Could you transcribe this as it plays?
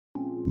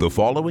The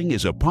following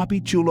is a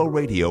Papi Chulo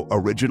Radio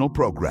original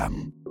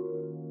program.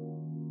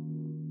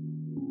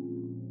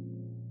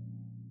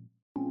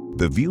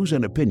 The views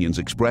and opinions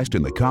expressed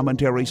in the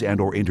commentaries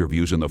and/or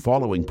interviews in the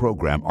following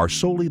program are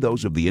solely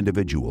those of the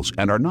individuals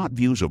and are not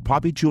views of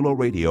Papi Chulo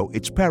Radio,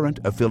 its parent,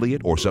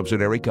 affiliate, or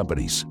subsidiary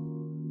companies.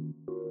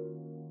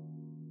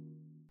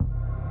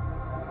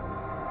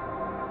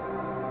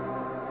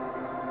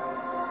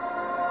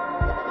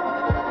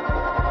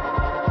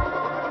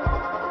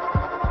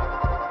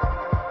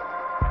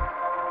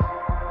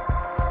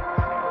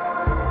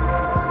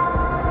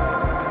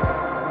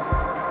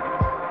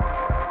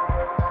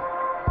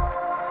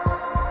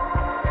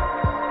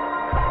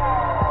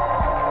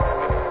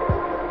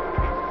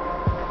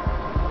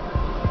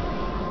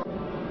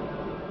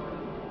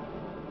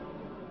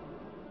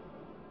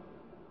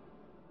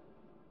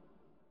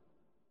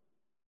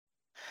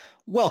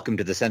 Welcome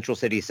to the Central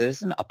City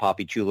Citizen, a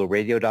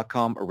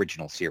PapiChuloRadio.com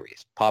original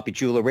series. Papi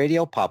Chulo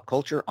Radio, pop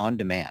culture on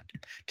demand.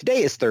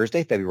 Today is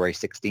Thursday, February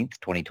 16th,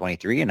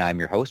 2023, and I'm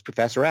your host,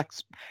 Professor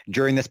X.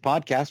 During this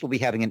podcast, we'll be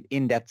having an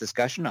in-depth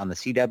discussion on the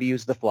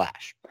CW's The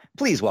Flash.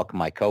 Please welcome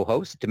my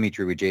co-host,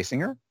 Dimitri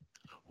Wijaysinger.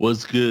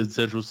 What's good,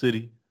 Central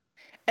City?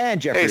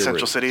 And Jeffrey Hey,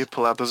 Central Aruz. City,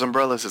 pull out those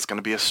umbrellas. It's going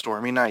to be a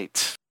stormy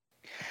night.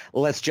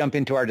 Let's jump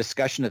into our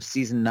discussion of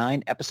Season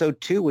 9, Episode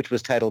 2, which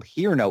was titled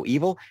Hear No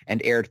Evil and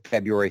aired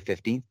February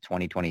 15th,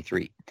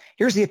 2023.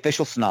 Here's the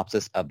official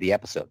synopsis of the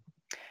episode.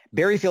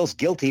 Barry feels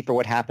guilty for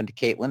what happened to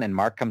Caitlin, and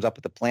Mark comes up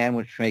with a plan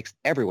which makes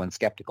everyone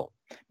skeptical.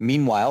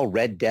 Meanwhile,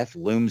 Red Death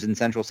looms in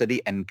Central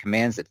City and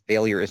commands that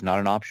failure is not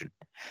an option.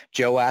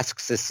 Joe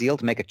asks Cecile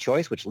to make a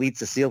choice, which leads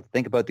Cecile to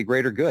think about the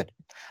greater good.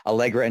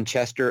 Allegra and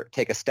Chester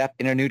take a step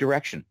in a new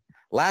direction.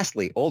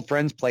 Lastly, old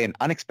friends play an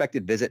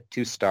unexpected visit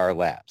to Star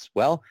Labs.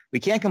 Well, we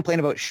can't complain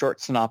about short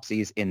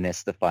synopses in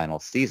this, the final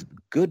season.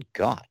 Good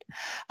God.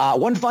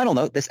 One final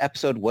note, this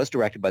episode was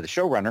directed by the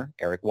showrunner,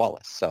 Eric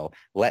Wallace. So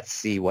let's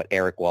see what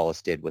Eric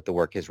Wallace did with the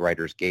work his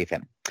writers gave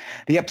him.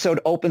 The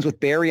episode opens with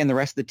Barry and the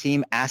rest of the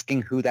team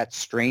asking who that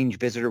strange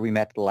visitor we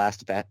met the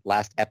last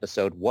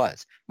episode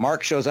was.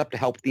 Mark shows up to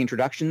help with the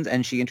introductions,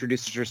 and she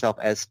introduces herself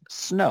as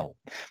Snow.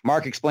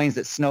 Mark explains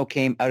that Snow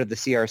came out of the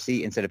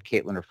CRC instead of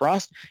Caitlin or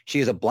Frost. She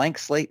is a blank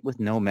slate with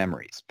no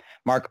memories.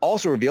 Mark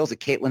also reveals that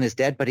Caitlin is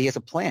dead, but he has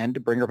a plan to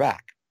bring her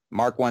back.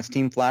 Mark wants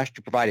Team Flash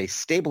to provide a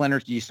stable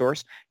energy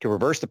source to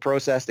reverse the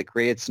process that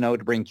created Snow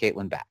to bring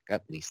Caitlin back.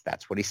 At least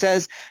that's what he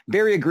says.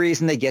 Barry agrees,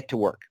 and they get to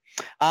work.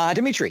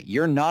 Dimitri,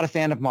 you're not a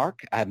fan of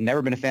Mark. I've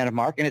never been a fan of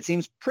Mark, and it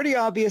seems pretty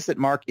obvious that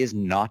Mark is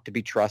not to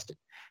be trusted.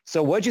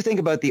 So what did you think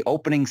about the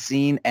opening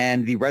scene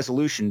and the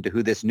resolution to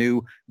who this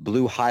new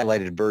blue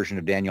highlighted version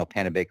of Danielle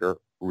Panabaker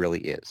really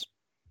is?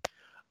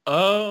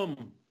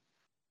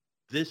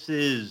 This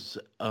is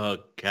a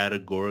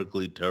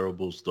categorically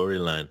terrible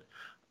storyline.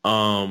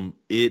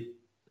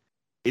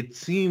 It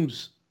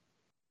seems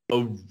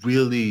a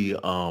really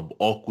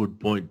awkward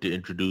point to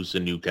introduce a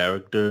new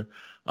character,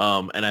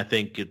 and I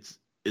think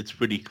it's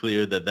pretty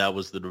clear that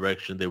was the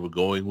direction they were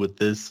going with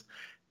this.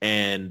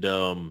 And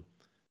I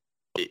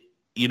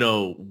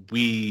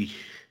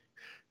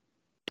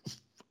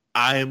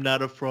am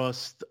not a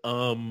Frost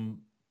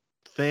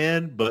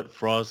fan, but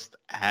Frost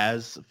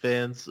has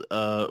fans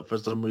for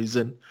some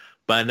reason.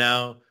 By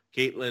now,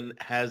 Caitlin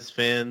has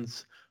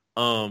fans.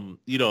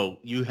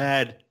 You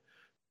had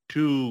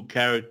two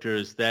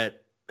characters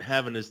that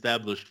have an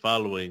established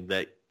following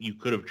that you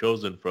could have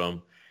chosen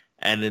from,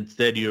 and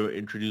instead you're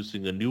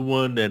introducing a new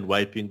one and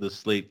wiping the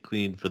slate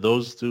clean for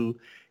those two.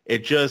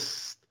 It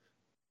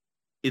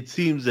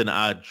seems an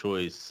odd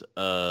choice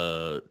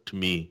to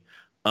me.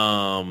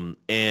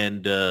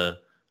 The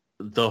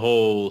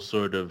whole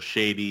sort of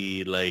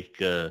shady,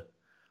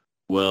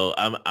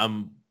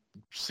 I'm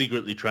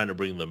secretly trying to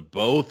bring them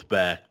both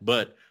back,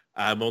 but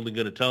I'm only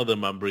going to tell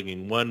them I'm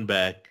bringing one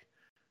back.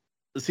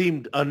 It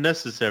seemed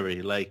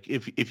unnecessary. Like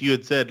if you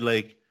had said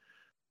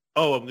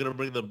oh, I'm going to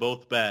bring them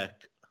both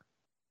back,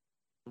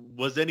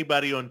 was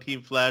anybody on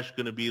Team Flash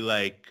going to be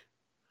like,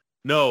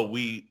 no,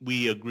 we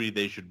agree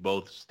they should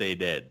both stay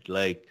dead?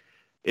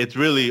 It's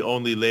really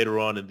only later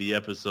on in the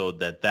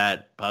episode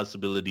that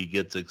possibility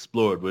gets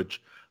explored,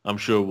 which I'm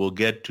sure we'll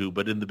get to.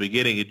 But in the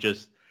beginning,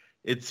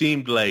 it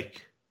seemed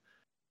like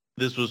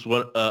this was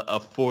a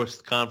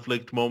forced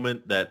conflict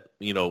moment that,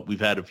 we've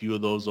had a few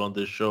of those on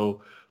this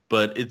show,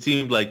 but it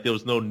seemed like there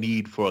was no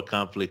need for a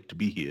conflict to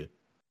be here.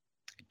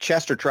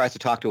 Chester tries to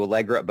talk to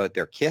Allegra about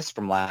their kiss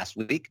from last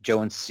week.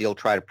 Joe and Cecile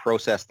try to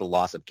process the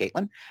loss of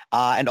Caitlin,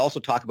 and also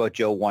talk about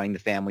Joe wanting the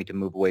family to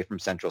move away from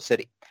Central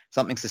City,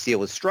 something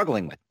Cecile is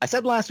struggling with. I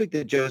said last week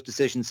that Joe's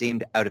decision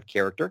seemed out of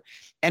character,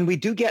 and we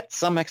do get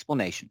some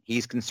explanation.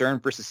 He's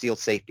concerned for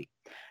Cecile's safety.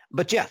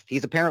 But Jeff,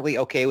 he's apparently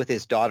okay with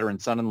his daughter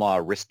and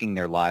son-in-law risking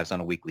their lives on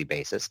a weekly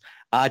basis.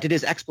 Did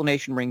his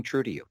explanation ring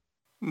true to you?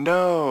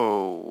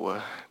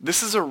 No.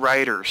 This is a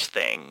writer's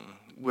thing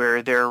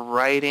where they're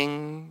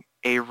writing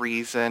a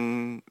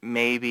reason,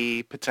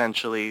 maybe,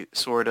 potentially,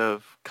 sort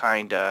of,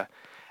 kinda,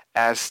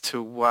 as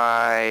to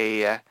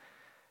why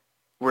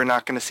we're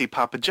not going to see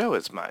Papa Joe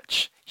as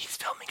much. He's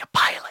filming a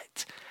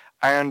pilot.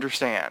 I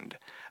understand.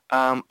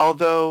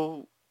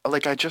 Although,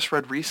 like I just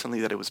read recently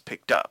that it was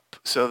picked up.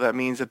 So that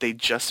means that they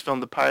just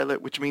filmed the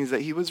pilot, which means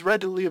that he was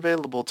readily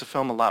available to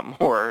film a lot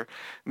more.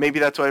 Maybe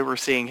that's why we're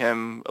seeing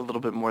him a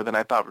little bit more than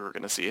I thought we were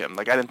going to see him.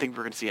 Like, I didn't think we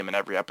were going to see him in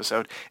every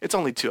episode. It's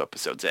only 2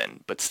 episodes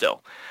in, but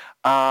still.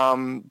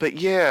 But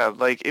yeah,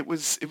 like it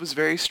was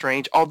very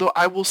strange. Although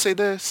I will say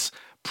this,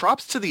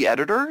 props to the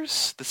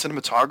editors, the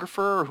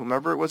cinematographer, or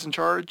whomever it was in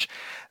charge.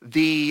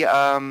 The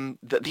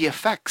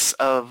effects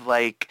of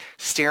like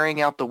staring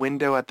out the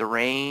window at the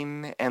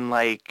rain and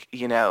like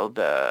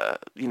the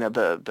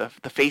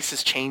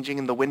faces changing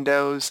in the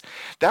windows,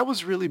 that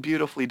was really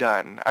beautifully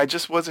done. I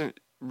just wasn't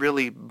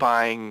really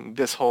buying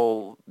this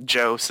whole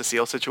Joe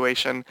Cecile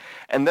situation,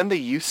 and then the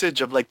usage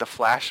of like the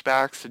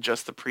flashbacks to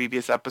just the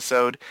previous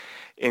episode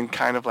in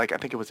kind of like, I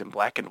think it was in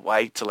black and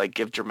white to like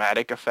give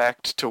dramatic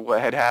effect to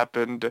what had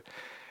happened.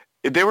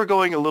 They were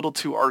going a little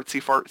too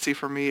artsy fartsy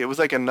for me. It was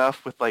like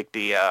enough with like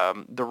the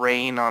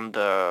rain on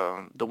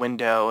the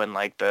window and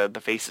like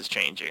the faces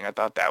changing. I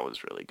thought that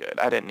was really good.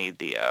 I didn't need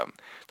the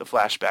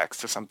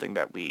flashbacks to something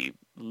that we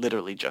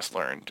literally just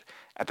learned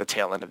at the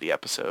tail end of the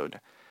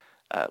episode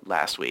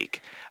last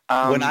week.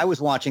 When I was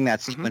watching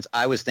that sequence,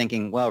 I was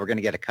thinking, well, we're going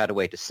to get a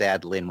cutaway to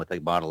Sad Lynn with a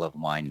bottle of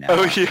wine now.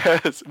 Oh,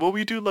 yes. Well,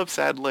 we do love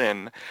Sad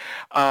Lynn.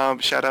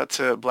 Shout out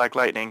to Black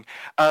Lightning.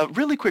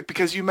 Really quick,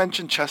 because you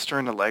mentioned Chester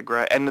and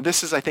Allegra, and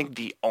this is, I think,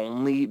 the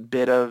only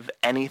bit of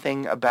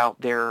anything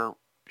about their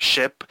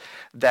ship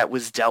that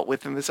was dealt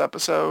with in this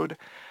episode.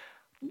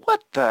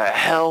 What the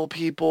hell,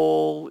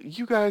 people?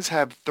 You guys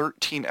have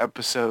 13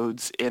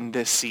 episodes in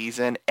this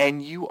season,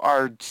 and you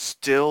are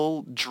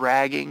still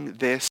dragging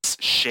this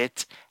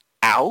shit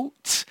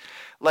out?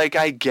 Like,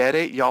 I get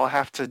it. Y'all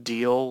have to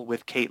deal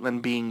with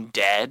Caitlin being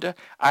dead.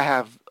 I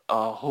have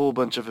a whole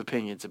bunch of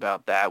opinions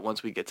about that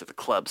once we get to the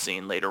club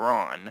scene later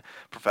on,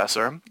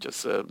 Professor,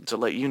 just to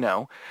let you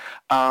know.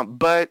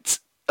 But...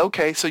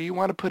 okay, so you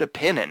want to put a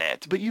pin in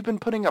it, but you've been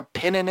putting a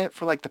pin in it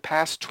for like the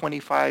past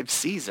 25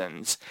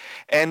 seasons,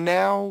 and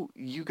now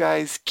you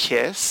guys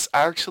kiss.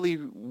 I actually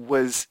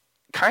was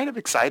kind of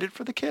excited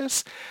for the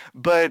kiss,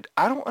 but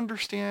I don't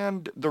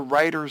understand the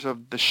writers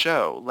of the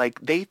show. Like,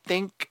 they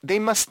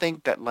must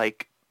think that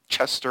like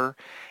Chester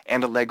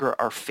and Allegra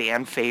are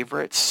fan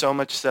favorites, so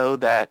much so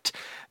that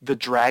the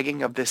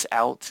dragging of this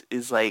out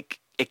is like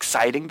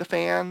exciting the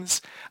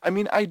fans. I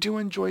mean, I do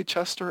enjoy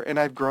Chester, and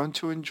I've grown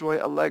to enjoy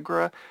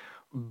Allegra,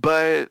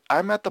 but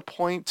I'm at the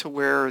point to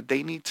where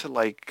they need to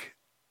like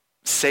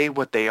say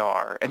what they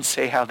are and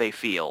say how they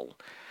feel.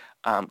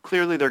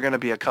 Clearly they're going to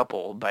be a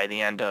couple by the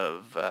end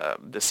of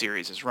the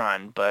series'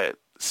 run, but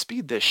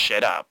speed this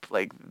shit up.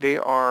 Like,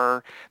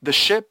 the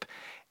ship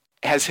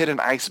has hit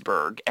an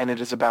iceberg and it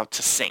is about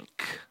to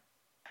sink.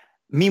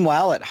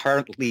 Meanwhile, at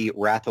Hartley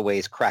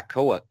Rathaway's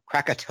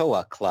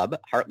Krakatoa Club,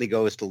 Hartley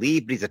goes to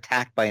leave, but he's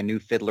attacked by a new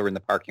fiddler in the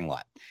parking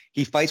lot.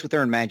 He fights with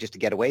her and manages to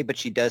get away, but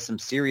she does some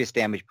serious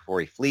damage before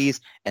he flees,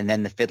 and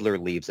then the fiddler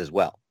leaves as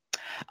well.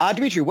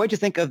 Dimitri, what do you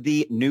think of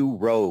the new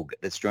rogue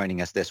that's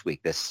joining us this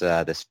week, this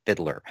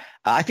fiddler?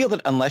 I feel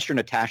that unless you're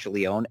Natasha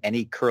Lyonne,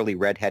 any curly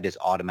redhead is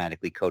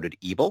automatically coded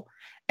evil.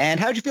 And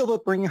how did you feel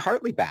about bringing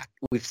Hartley back?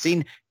 We've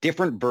seen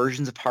different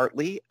versions of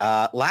Hartley.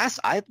 Last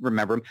I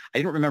remember him, I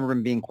didn't remember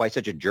him being quite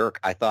such a jerk.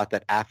 I thought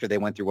that after they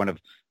went through one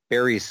of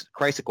Barry's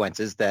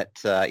consequences that,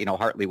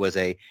 Hartley was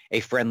a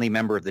friendly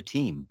member of the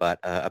team. But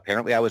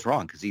apparently I was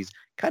wrong because he's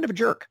kind of a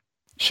jerk.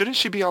 Shouldn't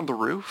she be on the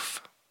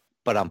roof?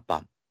 But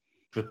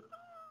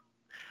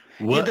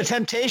What? The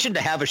temptation to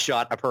have a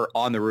shot of her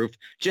on the roof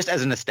just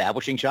as an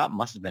establishing shot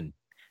must have been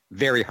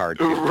very hard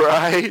to do.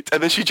 Right.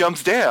 And then she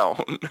jumps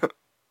down.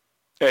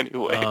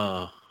 Anyway.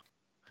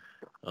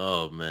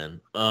 Oh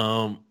man.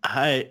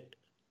 I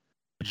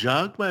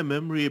jogged my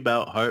memory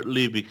about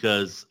Hartley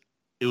because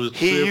it was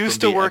he clear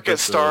used from to the work at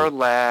episode- Star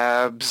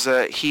Labs.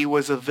 He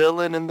was a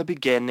villain in the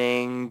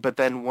beginning, but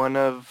then one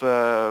of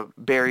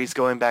Barry's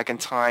going back in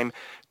time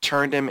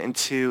turned him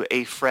into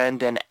a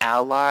friend and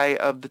ally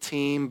of the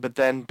team, but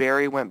then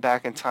Barry went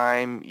back in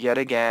time yet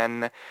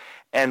again.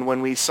 And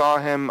when we saw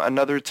him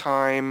another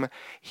time,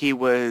 he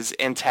was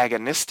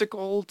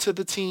antagonistical to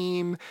the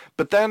team.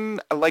 But then,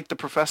 like the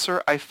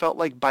professor, I felt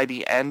like by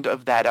the end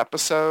of that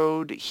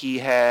episode, he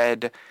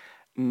had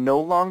no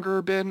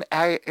longer been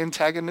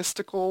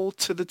antagonistical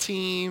to the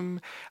team.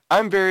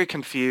 I'm very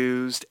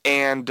confused.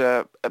 And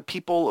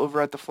people over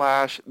at The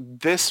Flash,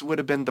 this would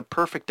have been the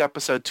perfect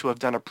episode to have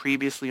done a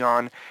previously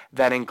on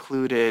that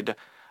included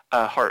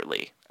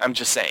Hartley. I'm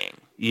just saying.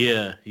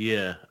 Yeah.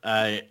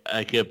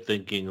 I kept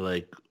thinking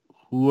like,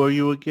 who are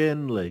you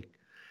again? Like,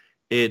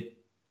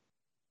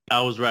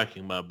 I was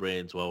racking my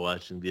brains while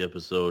watching the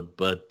episode,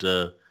 but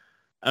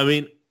I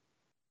mean,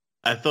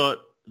 I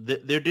thought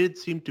there did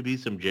seem to be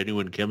some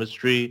genuine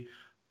chemistry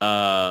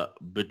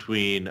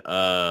between him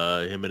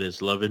and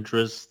his love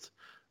interest,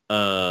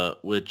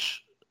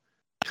 which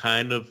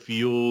kind of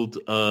fueled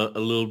a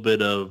little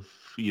bit of,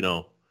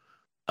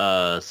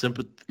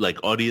 sympathy, like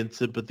audience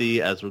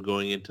sympathy as we're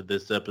going into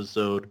this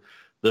episode.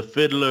 The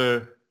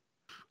fiddler,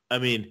 I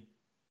mean,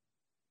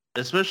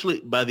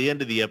 especially by the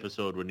end of the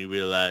episode when you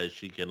realize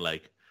she can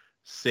like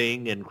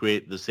sing and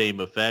create the same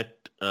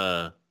effect,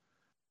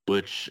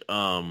 which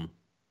kind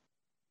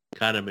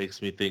of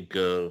makes me think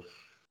of,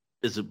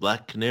 is it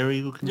Black Canary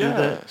who can do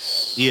that?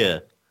 Yes. Yeah.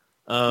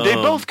 They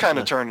both kind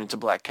of turn into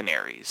Black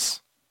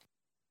Canaries.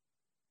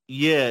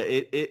 Yeah,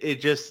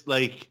 it just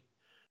like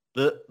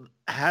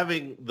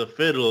having the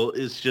fiddle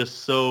is just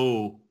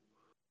so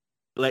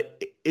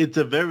like it's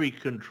a very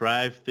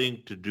contrived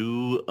thing to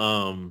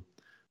do.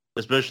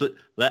 Especially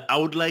like I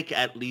would like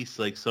at least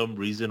like some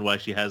reason why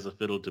she has a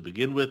fiddle to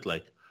begin with,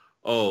 like,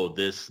 oh,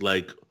 this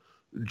like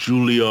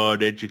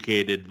Juilliard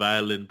educated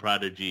violin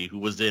prodigy who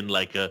was in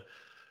like a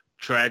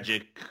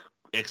tragic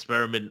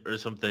experiment or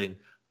something.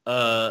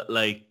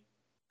 Like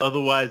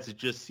otherwise it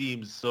just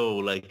seems so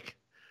like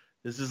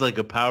this is like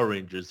a Power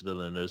Rangers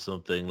villain or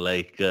something.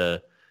 Like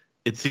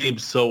it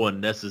seems so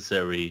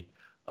unnecessary.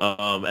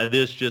 And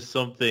there's just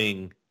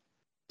something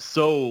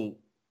so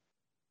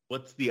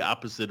what's the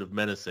opposite of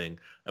menacing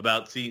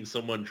about seeing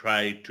someone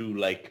try to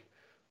like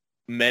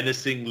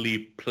menacingly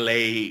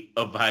play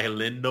a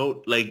violin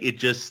note? Like it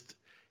just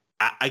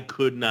I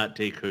could not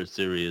take her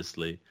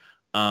seriously.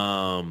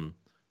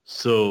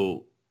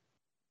 So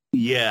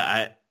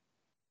yeah,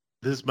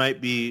 this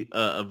might be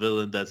a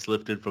villain that's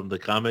lifted from the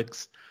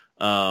comics.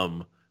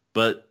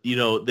 But you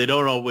know, they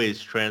don't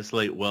always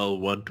translate well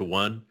one to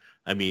one.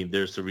 I mean,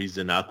 there's a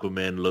reason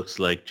Aquaman looks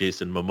like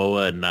Jason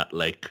Momoa and not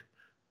like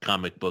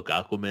comic book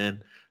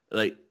Aquaman.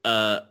 Like,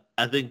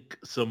 I think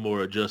some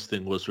more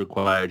adjusting was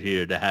required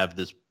here to have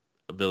this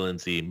villain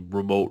seem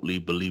remotely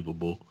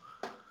believable.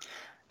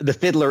 The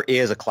fiddler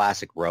is a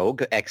classic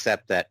rogue,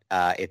 except that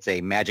it's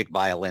a magic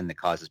violin that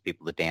causes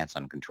people to dance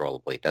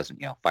uncontrollably. It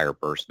doesn't, fire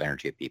bursts of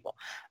energy at people.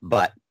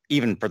 But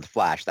even for the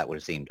Flash, that would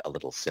have seemed a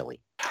little silly.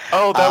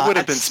 Oh, that would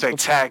have been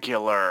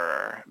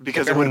spectacular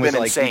because it would have been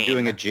like insane.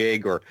 Doing a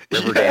jig or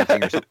river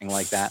dancing or something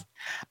like that.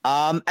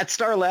 At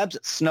Star Labs,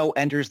 Snow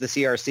enters the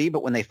CRC,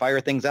 but when they fire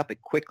things up,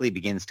 it quickly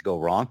begins to go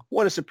wrong.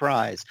 What a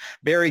surprise.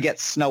 Barry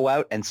gets Snow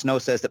out, and Snow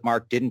says that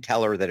Mark didn't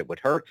tell her that it would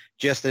hurt,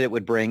 just that it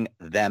would bring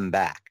them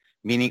back,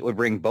 meaning it would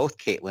bring both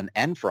Caitlin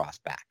and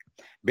Frost back.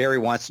 Barry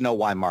wants to know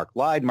why Mark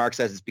lied. Mark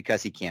says it's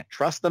because he can't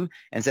trust them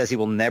and says he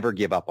will never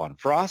give up on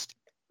Frost.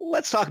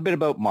 Let's talk a bit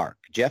about Mark.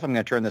 Jeff, I'm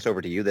going to turn this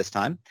over to you this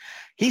time.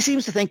 He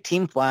seems to think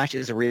Team Flash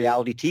is a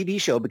reality TV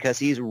show because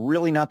he's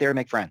really not there to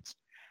make friends.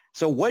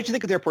 So what did you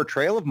think of their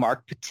portrayal of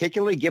Mark,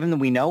 particularly given that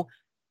we know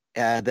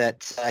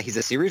that he's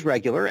a series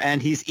regular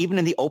and he's even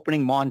in the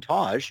opening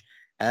montage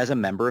as a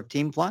member of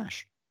Team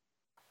Flash?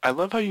 I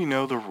love how you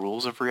know the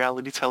rules of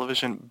reality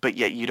television, but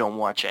yet you don't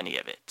watch any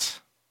of it.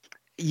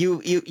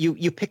 You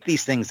pick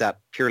these things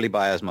up purely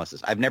by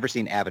osmosis. I've never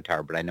seen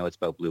Avatar, but I know it's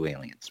about blue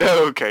aliens.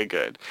 Okay,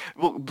 good.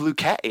 Well, blue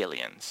cat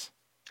aliens.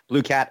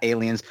 Blue cat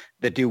aliens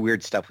that do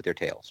weird stuff with their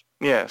tails.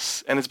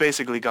 Yes, and it's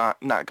basically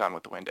not Gone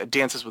with the Wind. It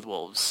Dances with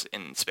Wolves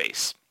in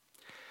space.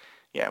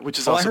 Yeah, which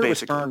is also I heard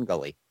basically... it was Fern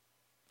Gully.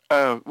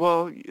 Oh,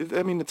 well,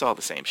 I mean, it's all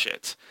the same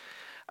shit.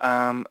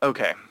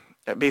 Okay,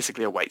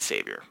 basically a white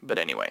savior, but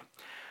anyway.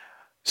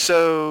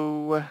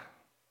 So...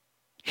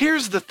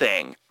 here's the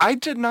thing. I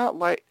did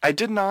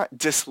not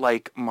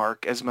dislike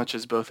Mark as much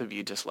as both of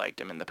you disliked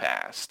him in the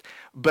past,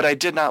 but I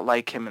did not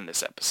like him in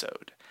this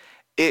episode.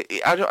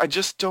 I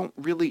just don't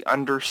really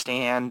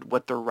understand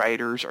what the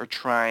writers are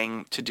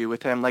trying to do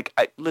with him. Like,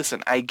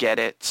 listen, I get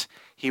it.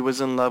 He was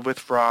in love with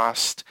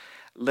Frost.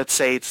 Let's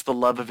say it's the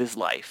love of his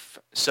life.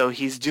 So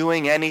he's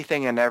doing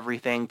anything and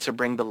everything to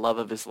bring the love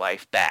of his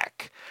life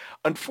back.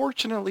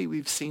 Unfortunately,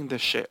 we've seen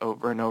this shit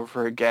over and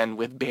over again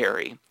with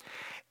Barry.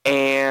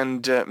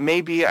 And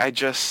maybe I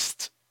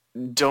just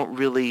don't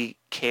really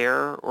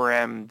care or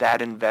am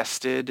that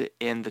invested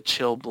in the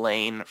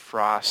Chilblain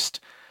Frost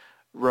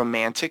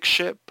romantic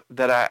ship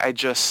that I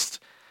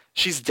just,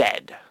 she's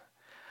dead.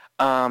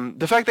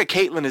 The fact that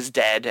Caitlin is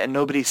dead and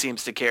nobody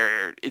seems to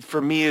care, it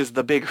for me is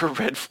the bigger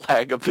red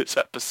flag of this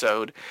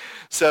episode.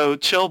 So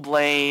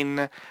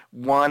Chilblain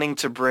wanting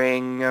to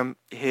bring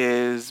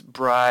his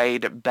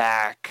bride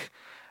back,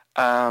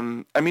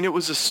 I mean, it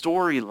was a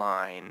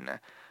storyline.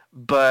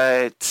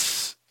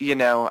 But,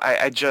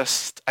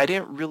 I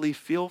didn't really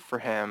feel for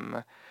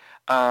him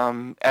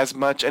as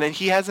much. And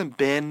he hasn't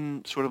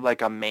been sort of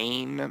like a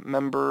main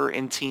member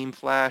in Team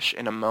Flash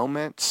in a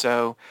moment.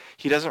 So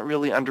he doesn't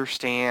really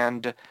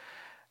understand,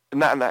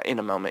 not in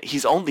a moment.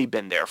 He's only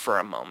been there for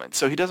a moment.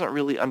 So he doesn't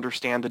really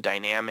understand the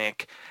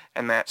dynamic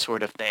and that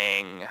sort of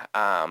thing.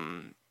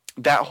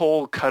 That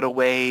whole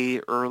cutaway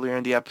earlier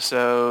in the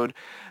episode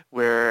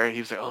where he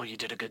was like, oh, you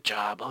did a good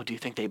job. Oh, do you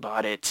think they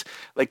bought it?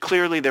 Like,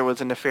 clearly there was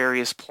a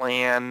nefarious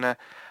plan.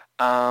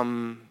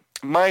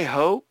 My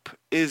hope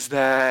is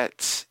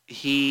that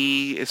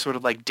he is sort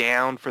of like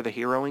down for the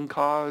heroing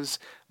cause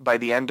by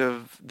the end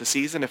of the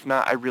season. If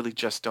not, I really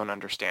just don't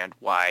understand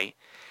why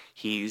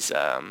he's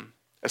a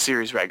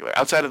series regular.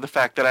 Outside of the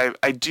fact that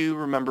I do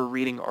remember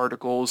reading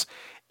articles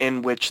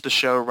in which the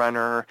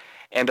showrunner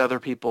and other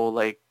people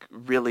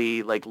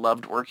really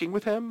loved working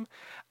with him.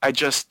 I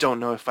just don't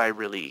know if I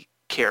really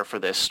care for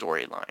this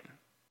storyline.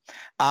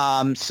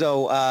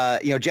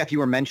 Jeff, you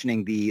were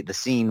mentioning the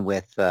scene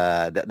with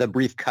the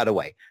brief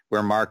cutaway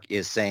where Mark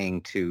is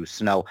saying to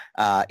Snow,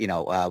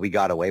 we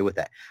got away with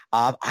it.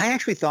 I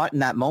actually thought in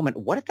that moment,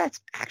 what if that's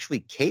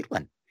actually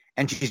Caitlin?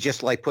 And she's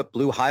just like put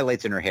blue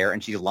highlights in her hair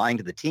and she's lying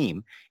to the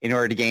team in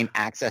order to gain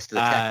access to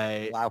the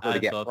tech, allow her to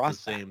get the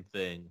same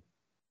thing.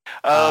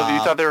 Oh, you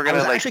thought they were going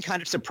to I was actually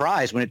kind of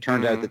surprised when it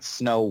turned out that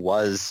Snow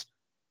was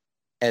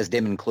as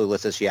dim and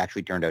clueless as she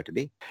actually turned out to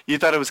be. You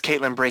thought it was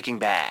Caitlin Breaking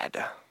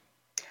Bad.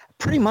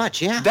 Pretty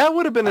much, yeah. That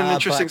would have been an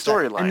interesting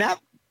storyline.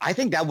 I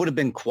think that would have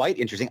been quite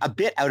interesting, a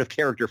bit out of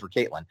character for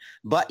Caitlin.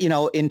 But, you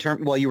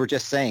were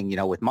just saying,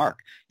 with Mark,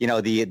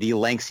 the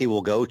lengths he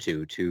will go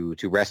to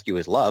rescue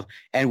his love.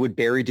 And would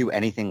Barry do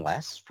anything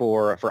less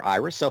for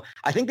Iris? So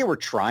I think they were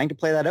trying to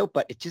play that out,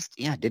 but it just,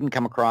 didn't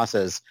come across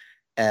as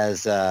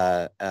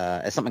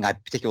something I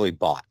particularly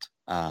bought.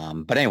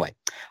 But anyway,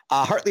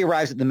 Hartley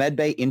arrives at the med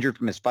bay injured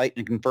from his fight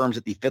and confirms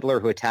that the Fiddler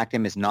who attacked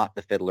him is not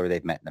the Fiddler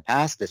they've met in the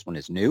past. This one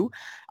is new.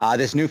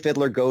 This new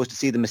Fiddler goes to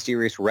see the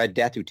mysterious Red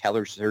Death, who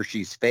tells her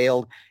she's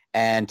failed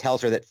and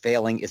tells her that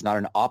failing is not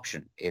an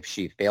option. If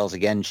she fails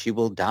again, she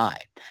will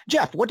die.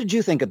 Jeff, what did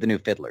you think of the new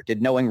Fiddler?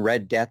 Did knowing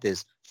Red Death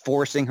is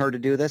forcing her to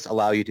do this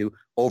allow you to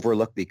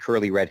overlook the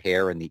curly red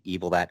hair and the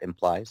evil that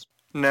implies?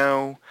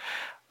 No.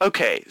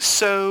 Okay,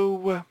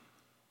 so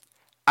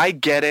I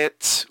get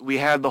it. We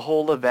had the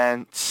whole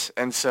event,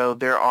 and so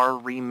there are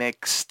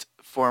remixed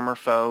former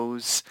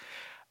foes.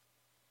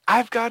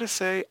 I've got to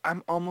say,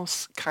 I'm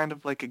almost kind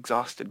of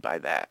exhausted by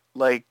that.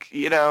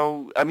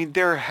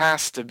 There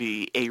has to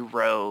be a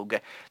rogue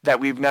that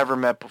we've never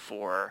met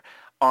before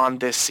on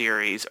this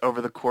series over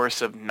the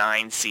course of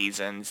 9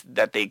 seasons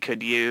that they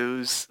could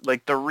use. The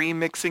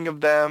remixing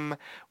of them,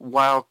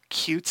 while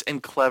cute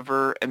and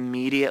clever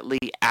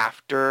immediately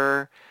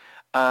after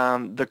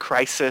the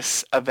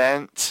Crisis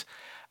event,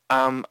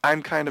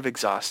 I'm kind of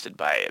exhausted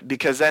by it,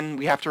 because then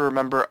we have to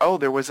remember,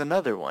 there was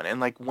another one.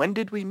 And when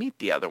did we meet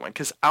the other one?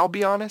 Because I'll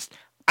be honest,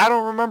 I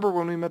don't remember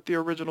when we met the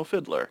original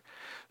Fiddler.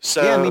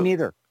 So yeah, me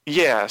neither.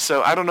 Yeah,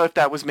 so I don't know if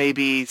that was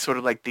maybe sort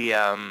of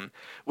the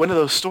one of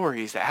those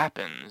stories that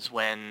happens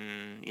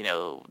when,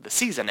 the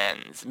season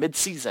ends,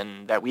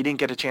 mid-season, that we didn't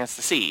get a chance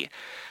to see.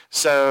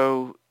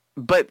 So,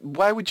 but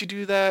why would you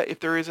do that if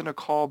there isn't a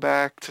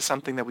callback to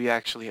something that we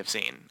actually have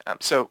seen?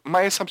 So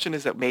my assumption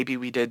is that maybe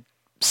we did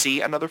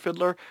see another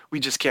Fiddler. We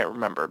just can't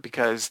remember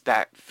because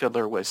that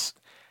Fiddler was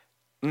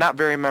not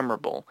very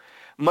memorable.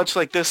 Much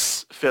like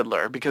this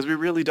Fiddler, because we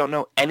really don't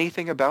know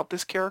anything about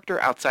this character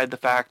outside the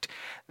fact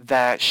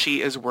that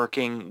she is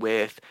working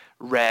with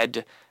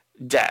Red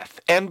Death.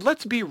 And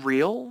let's be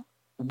real,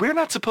 we're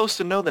not supposed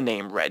to know the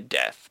name Red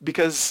Death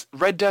because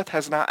Red Death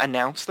has not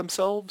announced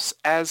themselves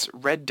as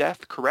Red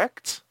Death,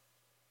 correct?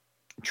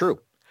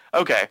 True.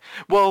 Okay.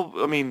 Well,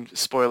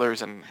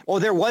 spoilers and... Oh,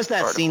 there was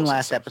that scene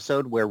last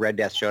episode where Red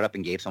Death showed up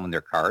and gave someone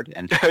their card,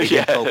 and they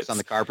did focus on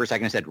the card for a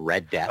second and said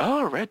Red Death.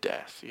 Oh, Red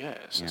Death.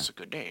 Yes, that's a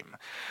good name.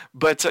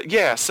 But,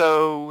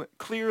 so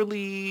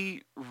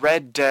clearly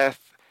Red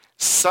Death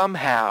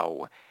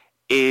somehow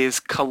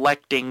is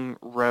collecting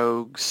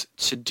rogues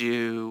to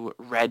do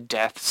Red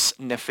Death's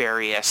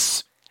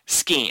nefarious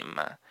scheme.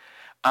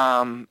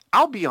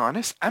 I'll be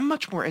honest, I'm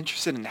much more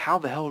interested in how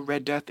the hell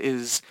Red Death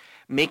is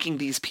making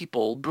these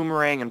people,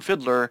 Boomerang and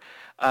Fiddler,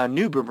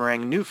 new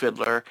Boomerang, new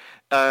Fiddler,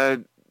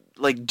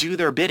 do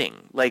their bidding.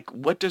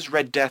 What does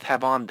Red Death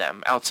have on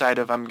them outside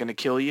of "I'm gonna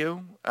kill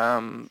you"?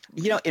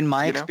 In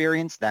my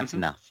experience, that's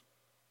enough.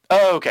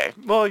 Oh, okay.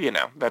 Well,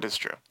 that is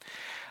true,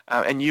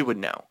 and you would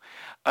know.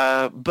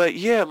 But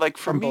yeah,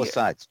 from me, both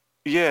sides.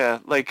 Yeah,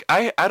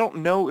 I don't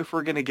know if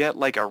we're gonna get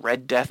a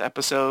Red Death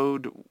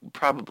episode.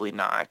 Probably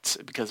not,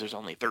 because there's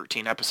only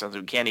 13 episodes.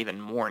 We can't even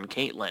mourn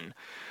Caitlin,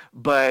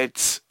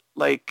 but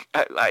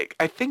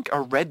I think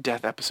a Red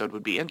Death episode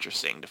would be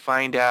interesting to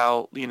find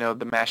out,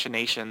 the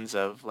machinations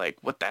of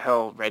what the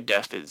hell Red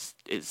Death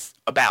is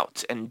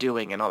about and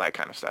doing and all that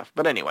kind of stuff.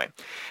 But anyway,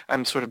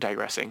 I'm sort of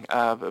digressing.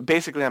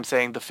 Basically, I'm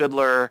saying the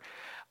Fiddler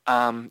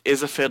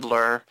is a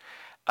Fiddler.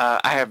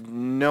 I have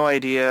no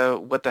idea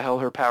what the hell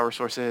her power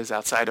source is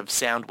outside of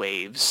sound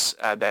waves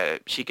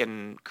that she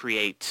can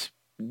create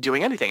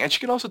doing anything. And she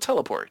can also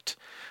teleport,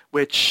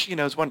 which,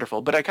 is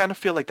wonderful. But I kind of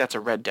feel like that's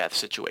a Red Death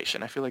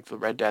situation. I feel like the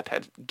Red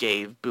Death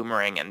gave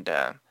Boomerang and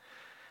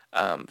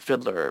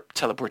Fiddler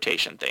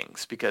teleportation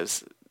things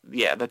because,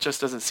 that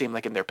just doesn't seem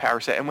like in their power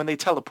set. And when they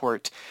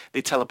teleport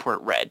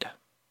red.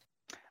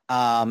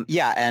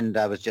 And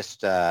I was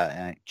just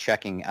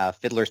checking.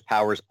 Fiddler's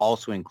powers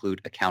also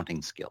include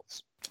accounting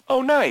skills.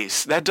 Oh,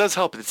 nice. That does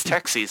help. It's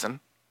tech season.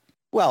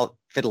 Well,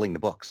 fiddling the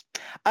books.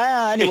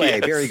 Anyway,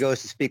 Yes. Barry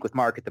goes to speak with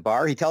Mark at the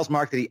bar. He tells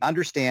Mark that he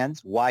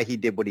understands why he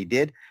did what he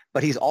did,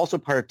 but he's also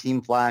part of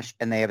Team Flash,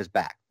 and they have his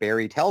back.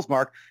 Barry tells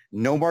Mark,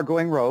 no more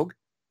going rogue.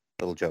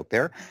 Little joke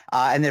there.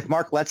 And if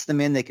Mark lets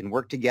them in, they can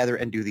work together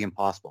and do the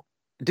impossible.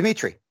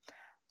 Dimitri,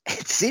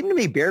 it seemed to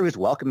me Barry was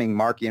welcoming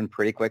Mark in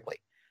pretty quickly.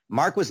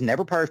 Mark was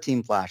never part of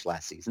Team Flash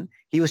last season.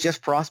 He was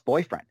just Frost's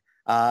boyfriend.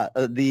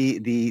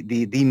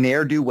 The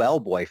ne'er-do-well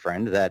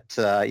boyfriend that,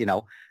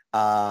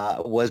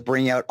 was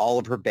bringing out all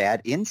of her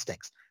bad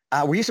instincts.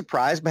 Were you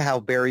surprised by how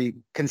Barry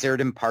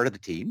considered him part of the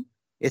team?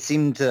 It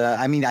seemed,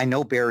 I mean, I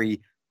know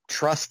Barry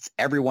trusts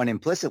everyone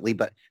implicitly,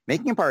 but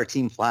making him part of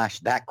Team Flash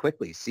that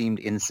quickly seemed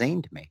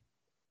insane to me.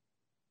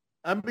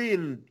 I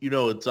mean,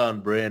 it's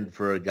on brand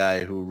for a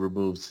guy who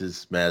removes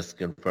his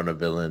mask in front of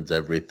villains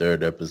every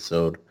third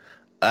episode.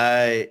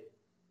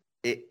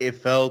 It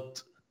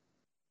felt,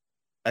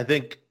 I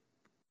think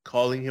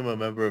calling him a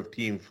member of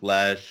Team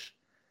Flash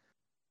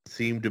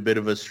seemed a bit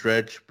of a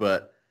stretch,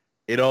 but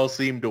it all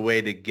seemed a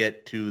way to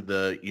get to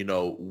the,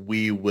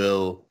 we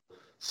will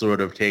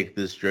sort of take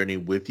this journey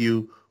with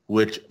you,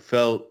 which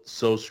felt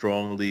so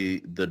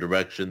strongly the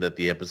direction that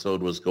the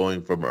episode was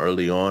going from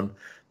early on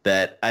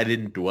that I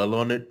didn't dwell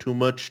on it too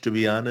much, to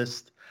be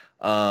honest.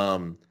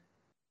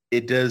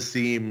 It does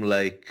seem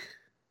like,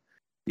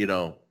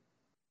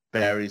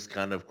 Barry's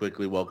kind of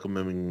quickly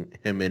welcoming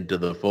him into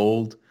the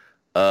fold,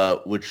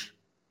 which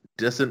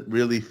doesn't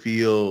really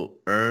feel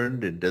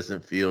earned and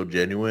doesn't feel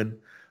genuine.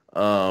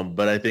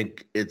 But I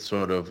think it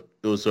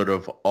was sort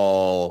of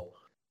all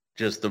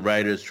just the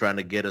writers trying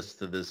to get us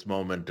to this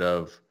moment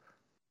of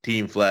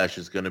Team Flash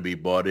is going to be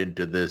bought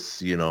into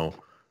this,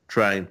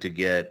 trying to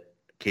get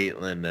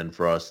Caitlin and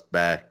Frost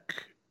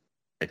back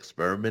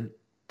experiment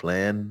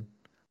plan.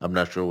 I'm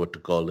not sure what to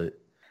call it.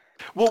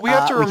 Well, we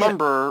have to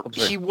remember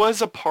he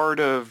was a part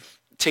of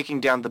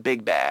taking down the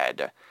big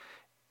bad,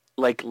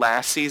 like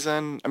last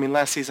season. I mean,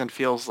 last season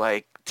feels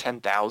like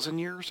 10,000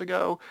 years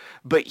ago,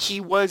 but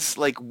he was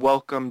like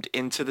welcomed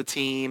into the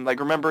team. Like,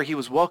 remember, he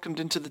was welcomed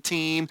into the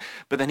team,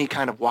 but then he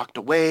kind of walked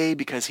away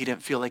because he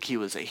didn't feel like he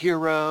was a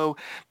hero.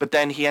 But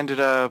then he ended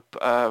up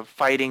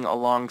fighting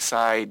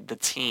alongside the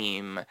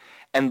team.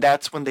 And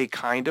that's when they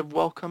kind of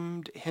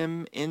welcomed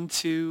him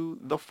into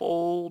the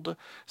fold.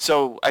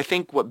 So I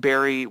think what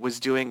Barry was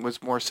doing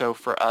was more so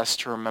for us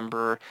to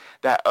remember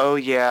that, oh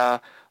yeah,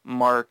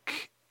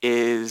 Mark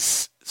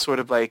is sort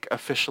of like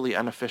officially,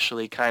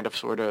 unofficially kind of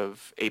sort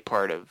of a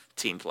part of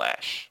Team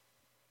Flash.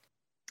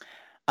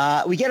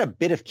 We get a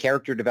bit of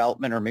character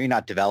development, or maybe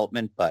not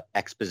development, but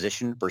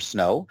exposition for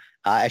Snow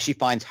as she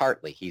finds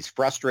Hartley. He's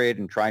frustrated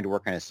and trying to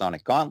work on his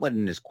sonic gauntlet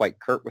and is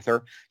quite curt with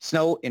her.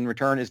 Snow, in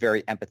return, is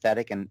very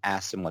empathetic and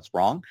asks him what's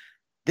wrong.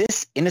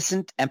 This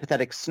innocent,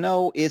 empathetic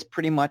Snow is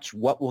pretty much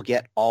what we'll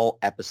get all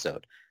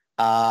episode.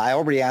 I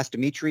already asked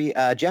Dimitri.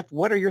 Jeff,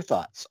 what are your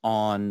thoughts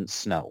on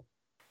Snow?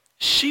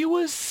 She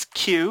was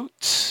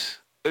cute.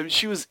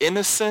 She was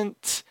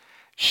innocent.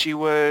 She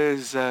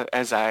was,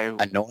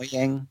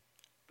 Annoying?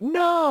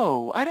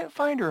 No, I didn't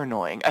find her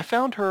annoying. I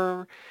found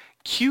her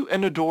cute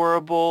and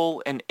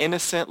adorable and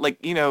innocent. Like,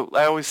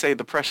 I always say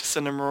the precious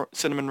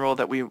cinnamon roll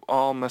that we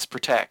all must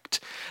protect.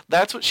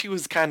 That's what she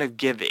was kind of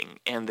giving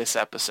in this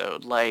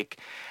episode. Like,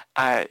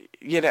 but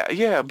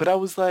I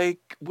was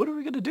like, what are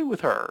we going to do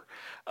with her?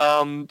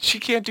 She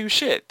can't do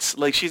shit.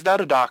 Like, she's not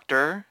a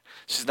doctor.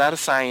 She's not a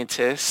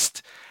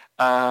scientist.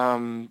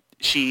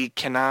 She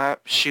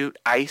cannot shoot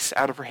ice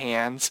out of her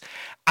hands.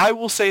 I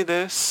will say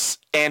this,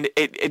 and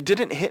it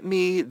didn't hit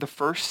me the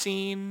first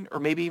scene, or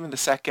maybe even the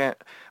second,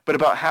 but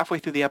about halfway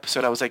through the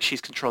episode, I was like, she's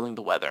controlling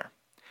the weather.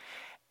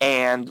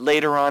 And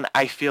later on,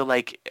 I feel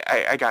like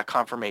I got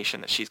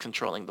confirmation that she's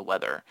controlling the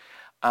weather.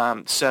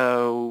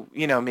 So,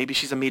 maybe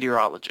she's a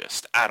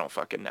meteorologist. I don't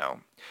fucking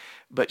know.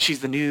 But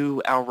she's the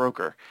new Al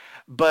Roker.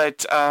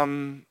 But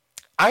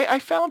I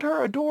found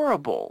her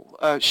adorable.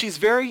 She's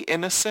very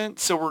innocent,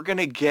 so we're going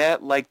to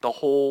get, like, the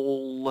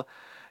whole...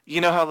 You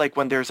know how, like,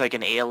 when there's, like,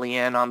 an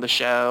alien on the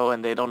show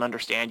and they don't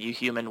understand you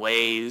human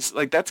ways?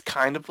 Like, that's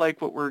kind of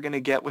like what we're going to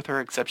get with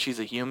her, except she's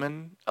a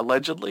human,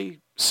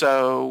 allegedly.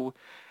 So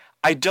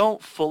I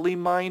don't fully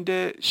mind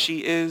it.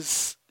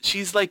 She's,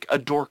 like,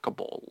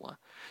 adorkable.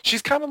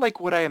 She's kind of like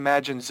what I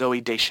imagine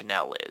Zooey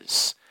Deschanel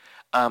is.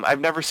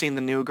 I've never seen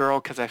the new girl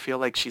because I feel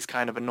like she's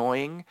kind of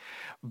annoying.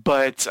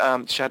 But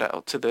shout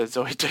out to the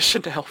Zooey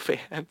Deschanel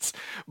fans.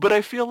 But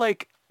I feel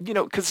like,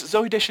 because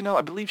Zooey Deschanel,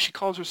 I believe she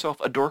calls herself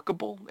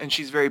adorkable, and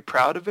she's very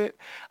proud of it.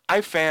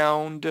 I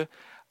found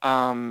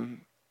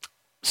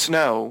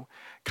Snow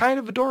kind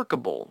of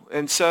adorkable.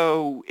 And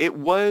so it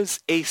was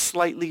a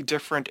slightly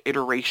different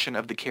iteration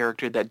of the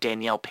character that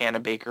Danielle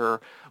Panabaker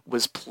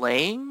was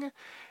playing.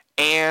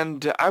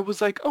 And I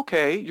was like,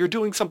 okay, you're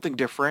doing something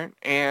different,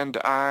 and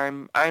I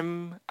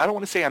don't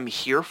want to say I'm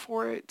here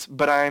for it,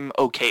 but I'm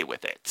okay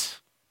with it.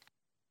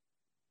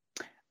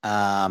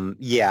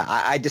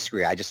 I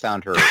disagree. I just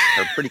found her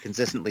pretty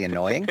consistently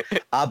annoying.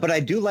 But I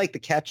do like the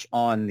catch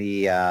on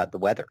the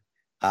weather.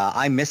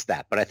 I missed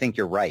that, but I think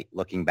you're right,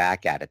 looking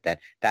back at it,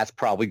 that's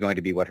probably going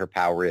to be what her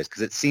power is,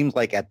 because it seems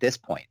like at this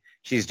point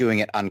she's doing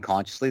it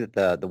unconsciously,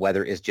 that the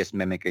weather is just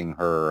mimicking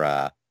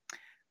her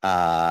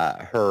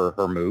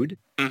mood.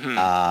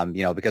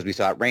 Mm-hmm. Because we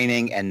saw it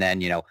raining, and then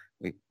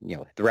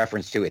the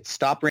reference to it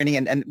stopped raining,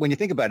 and when you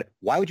think about it,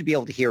 why would you be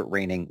able to hear it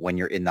raining when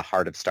you're in the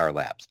heart of Star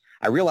Labs?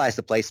 I realize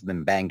the place has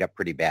been banged up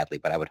pretty badly,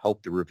 but I would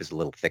hope the roof is a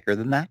little thicker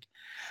than that.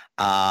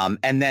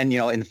 And then,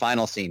 in the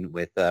final scene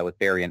with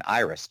Barry and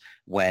Iris,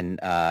 when,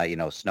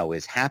 Snow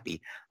is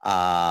happy,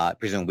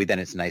 presumably then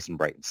it's nice and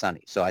bright and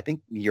sunny. So I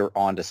think you're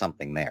onto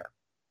something there.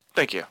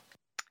 Thank you.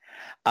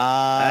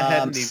 I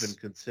hadn't even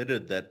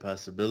considered that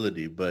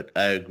possibility, but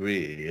I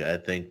agree. I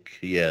think,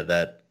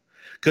 that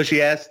because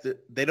she asked,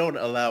 they don't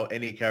allow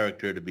any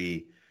character to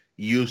be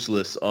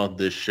useless on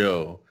this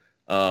show.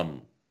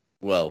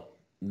 Well,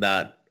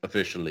 not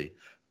officially,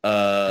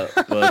 but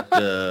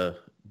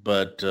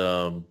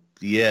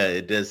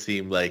it does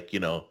seem like,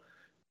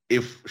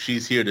 if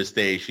she's here to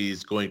stay,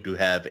 she's going to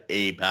have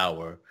a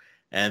power,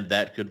 and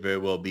that could very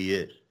well be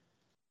it.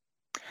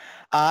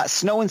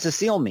 Snow and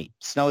Cecile meet.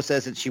 Snow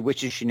says that she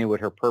wishes she knew what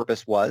her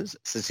purpose was.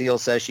 Cecile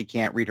says she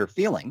can't read her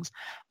feelings.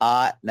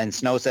 Then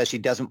Snow says she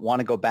doesn't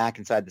want to go back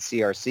inside the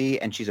CRC,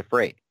 and she's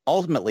afraid.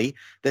 Ultimately,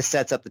 this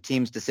sets up the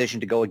team's decision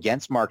to go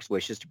against Mark's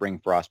wishes to bring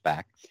Frost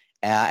back,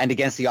 and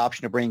against the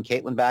option of bringing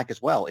Caitlin back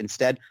as well,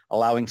 instead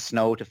allowing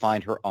Snow to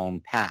find her own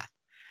path.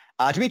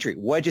 Dimitri,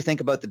 what did you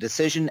think about the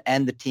decision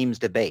and the team's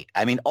debate?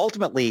 I mean,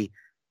 ultimately,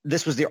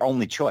 this was their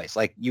only choice.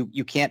 Like,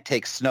 you can't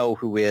take Snow,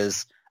 who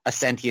is a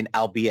sentient,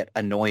 albeit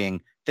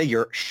annoying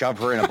figure, shove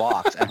her in a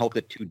box and hope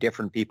that two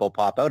different people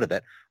pop out of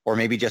it, or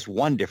maybe just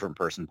one different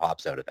person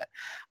pops out of it.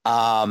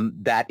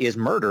 That is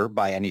murder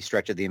by any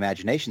stretch of the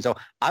imagination. So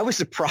I was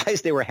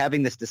surprised they were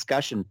having this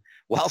discussion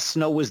while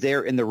Snow was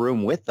there in the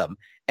room with them,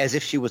 as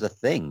if she was a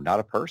thing, not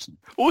a person.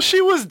 Well,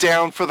 she was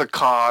down for the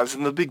cause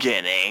in the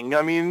beginning.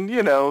 I mean,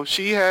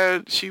 she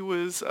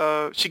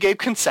gave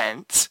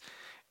consent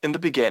in the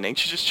beginning.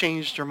 She just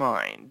changed her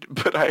mind.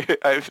 But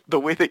the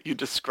way that you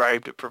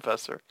described it,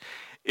 Professor,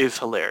 is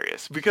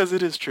hilarious, because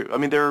it is true. I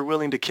mean, they were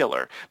willing to kill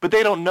her, but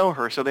they don't know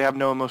her, so they have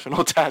no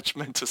emotional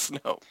attachment to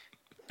Snow.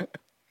 I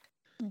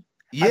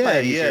find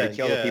it easier to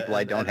kill the people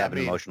I don't have an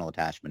emotional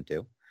attachment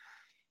to.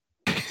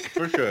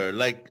 For sure.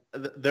 Like,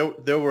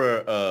 there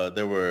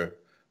were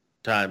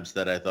times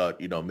that I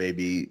thought,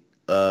 maybe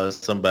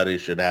somebody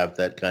should have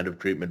that kind of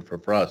treatment for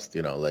Frost,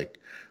 like,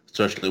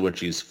 especially when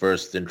she's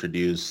first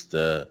introduced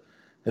in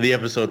the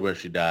episode where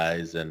she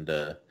dies, and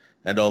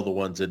all the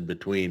ones in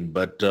between.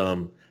 But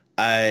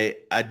I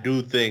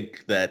do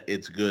think that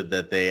it's good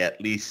that they at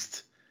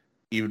least,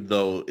 even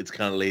though it's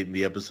kind of late in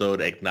the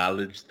episode,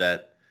 acknowledge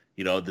that,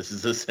 this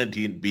is a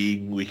sentient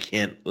being. We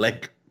can't,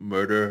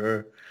 murder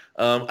her.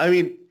 I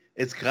mean,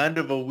 it's kind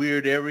of a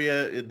weird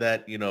area in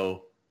that,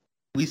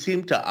 we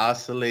seem to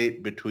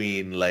oscillate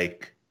between,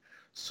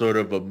 sort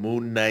of a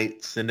Moon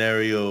Knight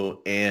scenario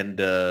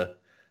and,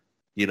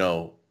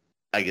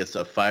 I guess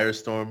a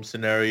Firestorm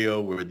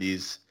scenario where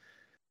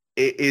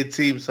it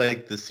seems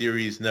like the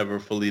series never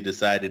fully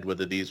decided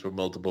whether these were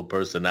multiple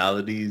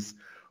personalities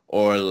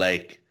or,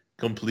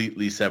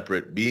 completely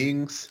separate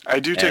beings. I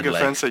do take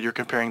offense that you're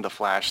comparing the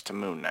Flash to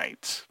Moon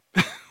Knight.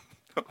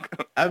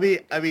 I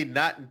mean,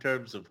 not in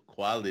terms of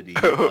quality.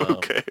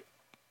 Okay.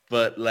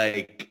 But,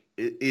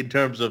 in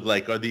terms of,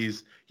 are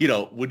these,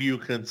 would you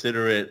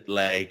consider it,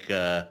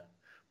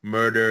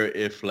 murder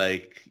if,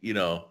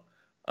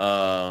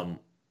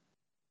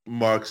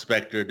 Mark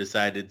Spector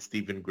decided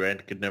Stephen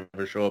Grant could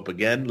never show up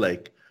again?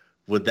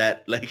 Would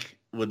that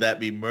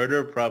be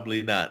murder?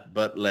 Probably not.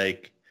 But,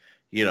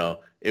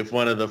 if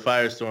one of the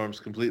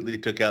Firestorms completely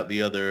took out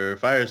the other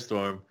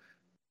Firestorm,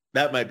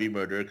 that might be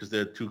murder because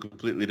they're two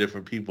completely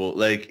different people.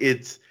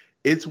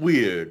 It's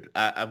weird.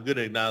 I'm going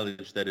to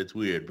acknowledge that it's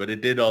weird, but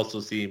it did also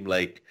seem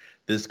like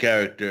this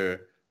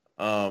character,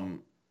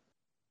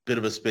 bit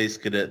of a space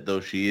cadet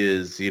though she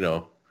is,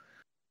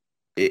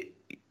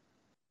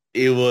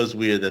 it was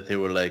weird that they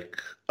were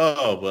like,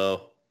 oh,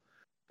 well,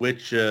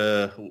 which,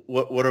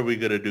 what are we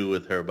going to do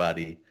with her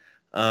body?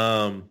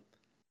 I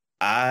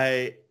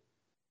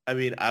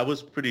mean, I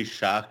was pretty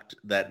shocked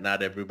that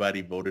not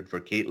everybody voted for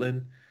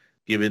Caitlyn,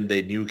 given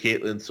they knew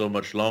Caitlyn so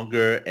much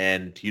longer.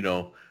 And,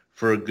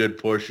 for a good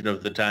portion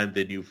of the time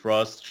they knew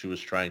Frost, she was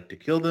trying to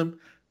kill them.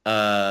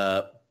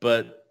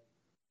 But,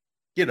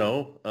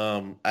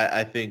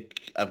 I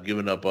think I've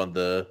given up on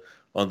the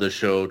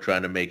show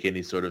trying to make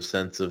any sort of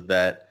sense of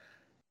that.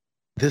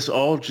 This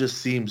all just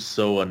seems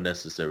so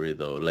unnecessary,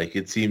 though.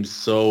 It seems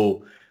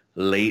so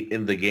late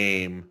in the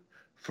game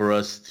for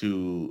us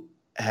to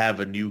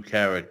have a new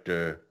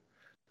character.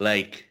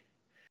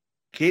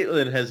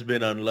 Caitlyn has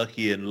been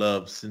unlucky in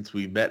love since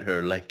we met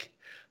her.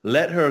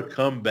 Let her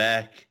come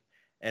back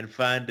and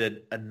find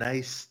a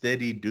nice,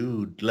 steady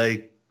dude.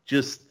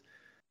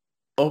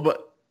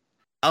 But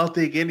I'll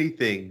take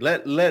anything.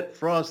 Let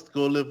Frost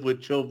go live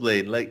with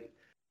Choblain.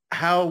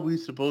 How are we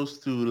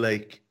supposed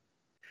to,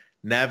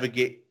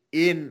 navigate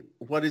in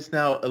what is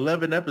now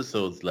 11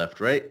 episodes left,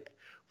 right?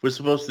 We're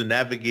supposed to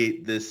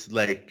navigate this,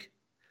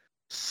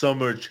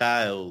 summer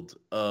child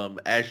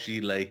as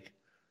she,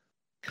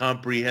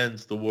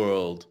 comprehends the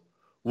world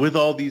with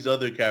all these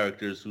other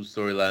characters whose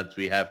storylines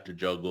we have to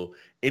juggle,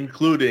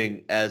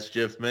 including, as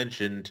Jeff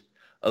mentioned,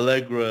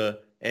 Allegra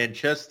and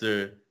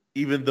Chester,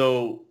 even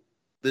though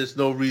there's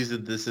no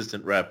reason this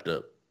isn't wrapped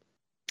up.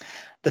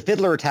 The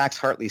Fiddler attacks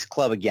Hartley's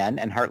club again,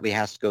 and Hartley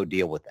has to go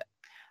deal with it.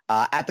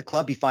 At the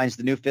club, he finds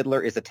the new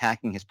Fiddler is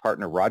attacking his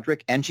partner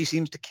Roderick, and she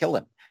seems to kill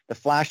him. The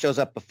Flash shows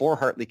up before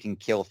Hartley can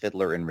kill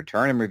Fiddler in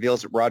return and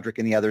reveals that Roderick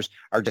and the others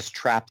are just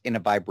trapped in a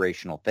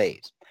vibrational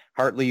phase.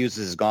 Hartley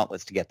uses his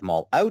gauntlets to get them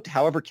all out.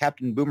 However,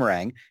 Captain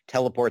Boomerang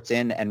teleports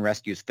in and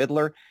rescues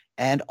Fiddler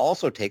and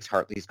also takes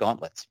Hartley's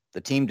gauntlets.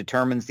 The team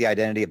determines the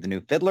identity of the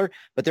new Fiddler,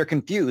 but they're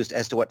confused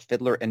as to what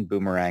Fiddler and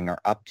Boomerang are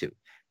up to.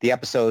 The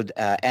episode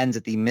ends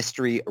at the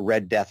mystery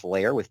Red Death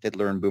lair with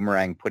Fiddler and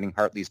Boomerang putting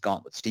Hartley's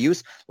gauntlets to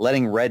use,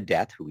 letting Red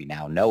Death, who we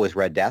now know as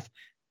Red Death,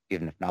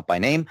 even if not by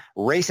name,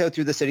 race out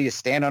through the city to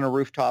stand on a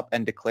rooftop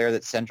and declare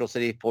that Central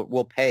City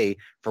will pay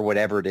for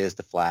whatever it is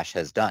the Flash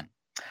has done.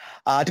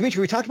 Dimitri,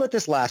 we talked about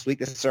this last week.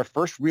 This is our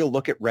first real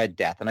look at Red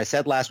Death. And I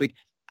said last week,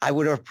 I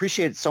would have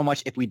appreciated so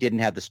much if we didn't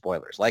have the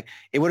spoilers. Like,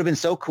 it would have been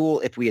so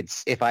cool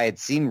if I had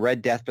seen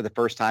Red Death for the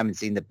first time and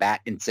seen the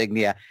bat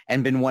insignia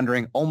and been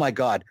wondering, oh my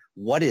God,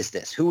 what is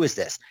this? Who is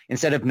this?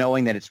 Instead of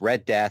knowing that it's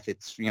Red Death,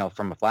 it's,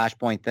 from a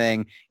Flashpoint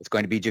thing, it's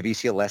going to be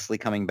Javicia Leslie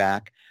coming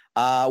back.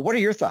 What are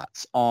your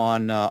thoughts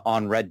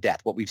on Red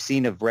Death, what we've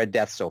seen of Red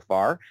Death so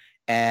far?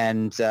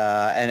 And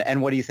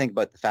what do you think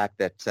about the fact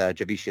that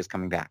Javicia is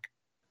coming back?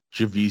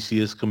 Javicia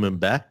is coming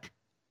back?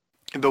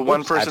 The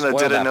one person that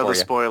didn't know the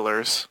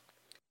spoilers.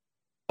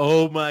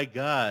 Oh my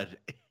God.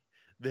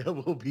 There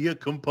will be a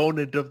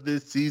component of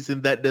this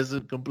season that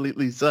doesn't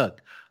completely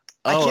suck.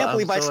 I can't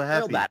believe I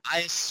spoiled that. I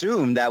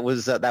assumed that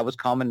was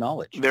common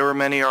knowledge. There were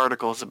many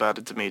articles about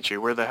it, Dimitri.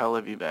 Where the hell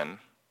have you been?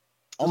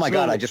 Oh my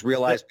God, I just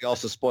realized we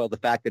also spoiled the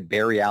fact that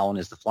Barry Allen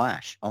is the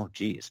Flash. Oh,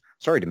 geez.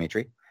 Sorry,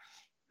 Dimitri.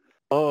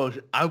 Oh,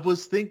 I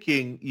was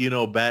thinking,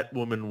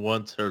 Batwoman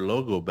wants her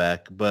logo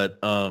back, but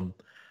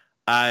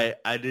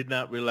I did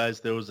not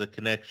realize there was a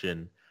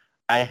connection.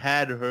 I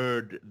had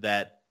heard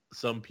that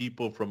some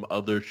people from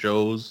other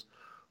shows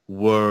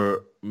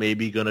were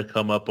maybe going to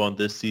come up on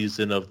this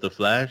season of The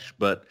Flash,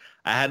 but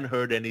I hadn't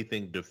heard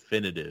anything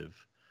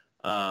definitive.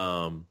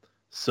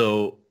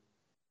 So,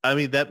 I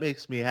mean, that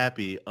makes me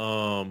happy.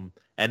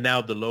 And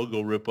now the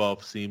logo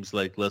ripoff seems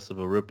like less of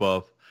a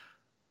ripoff.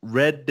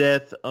 Red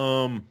Death,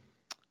 I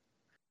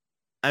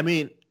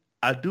mean,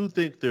 I do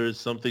think there's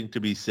something to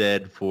be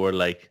said for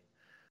like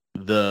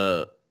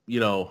the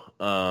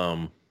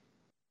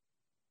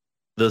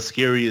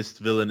scariest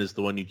villain is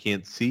the one you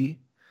can't see.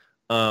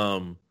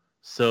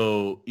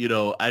 So,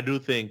 I do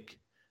think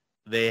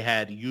they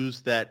had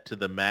used that to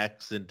the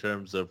max in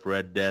terms of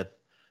Red Death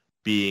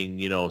being,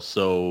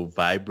 so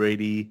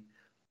vibraty.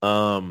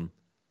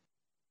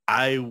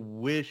 I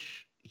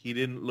wish he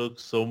didn't look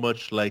so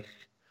much like,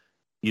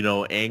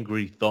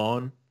 Angry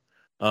Thawne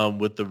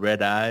with the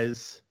red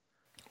eyes.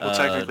 Well,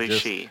 technically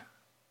she.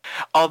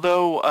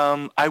 Although,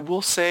 I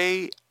will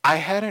say I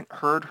hadn't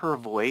heard her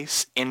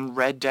voice in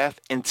Red Death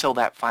until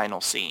that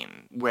final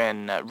scene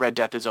when Red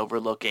Death is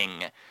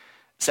overlooking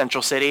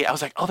Central City. I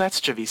was like, oh, that's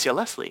Javicia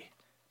Leslie.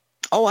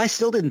 Oh, I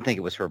still didn't think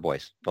it was her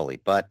voice fully,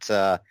 but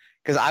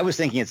because I was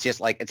thinking it's just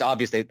like, it's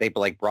obvious they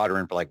like brought her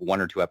in for like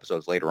 1 or 2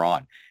 episodes later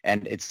on,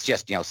 and it's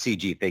just,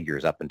 CG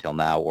figures up until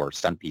now or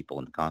stunt people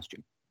in the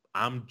costume.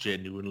 I'm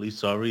genuinely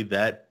sorry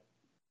that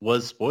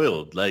was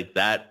spoiled. Like,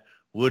 that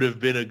would have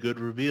been a good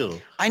reveal.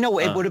 I know,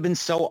 it would have been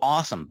so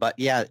awesome, but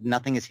yeah,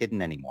 nothing is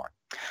hidden anymore.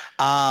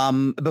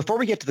 Before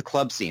we get to the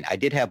club scene, I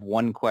did have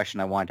one question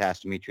I wanted to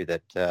ask Dimitri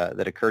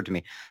that occurred to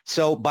me.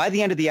 So by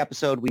the end of the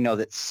episode, we know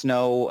that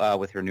Snow,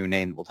 with her new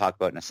name we'll talk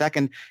about in a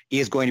second,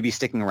 is going to be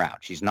sticking around.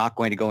 She's not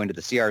going to go into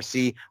the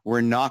CRC.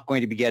 We're not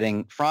going to be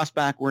getting Frost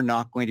back. We're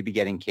not going to be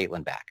getting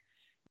Caitlin back.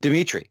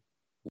 Dimitri,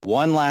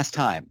 one last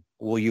time,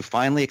 will you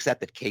finally accept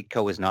that Kate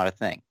Co is not a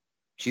thing?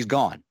 She's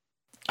gone.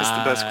 That's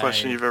the best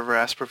question you've ever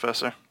asked,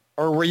 Professor.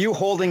 Or were you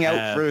holding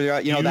out for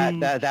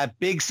that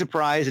big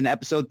surprise in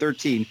episode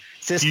 13?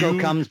 Cisco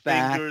comes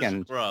back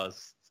and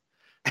crossed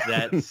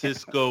that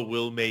Cisco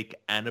will make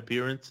an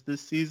appearance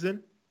this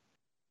season.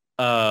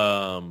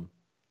 I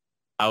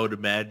would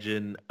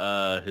imagine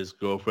his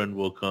girlfriend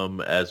will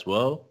come as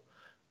well.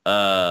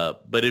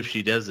 But if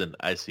she doesn't,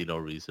 I see no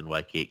reason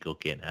why Keiko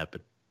can't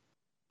happen.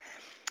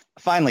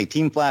 Finally,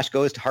 Team Flash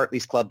goes to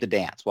Hartley's club to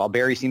dance. While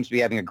Barry seems to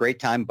be having a great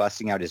time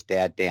busting out his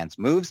dad dance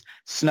moves,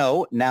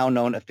 Snow, now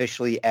known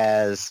officially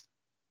as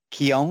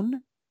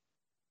Keon,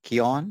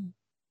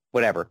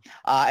 whatever,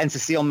 and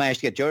Cecile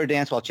managed to get Joe to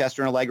dance while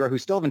Chester and Allegra, who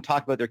still haven't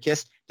talked about their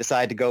kiss,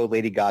 decide to go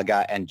Lady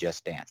Gaga and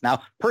just dance.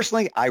 Now,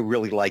 personally, I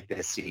really like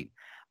this scene.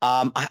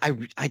 I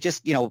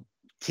just,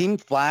 Team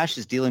Flash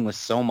is dealing with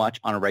so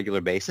much on a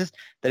regular basis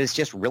that it's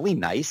just really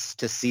nice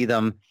to see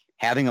them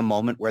having a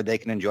moment where they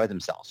can enjoy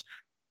themselves.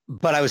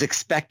 But I was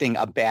expecting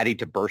a baddie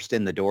to burst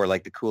in the door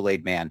like the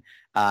Kool-Aid Man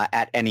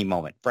at any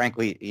moment.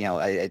 Frankly,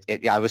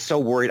 I was so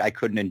worried I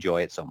couldn't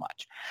enjoy it so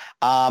much.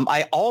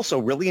 I also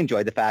really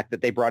enjoyed the fact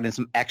that they brought in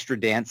some extra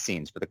dance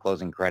scenes for the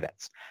closing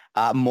credits.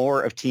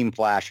 More of Team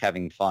Flash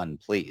having fun,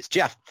 please.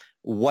 Jeff,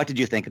 what did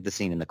you think of the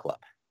scene in the club?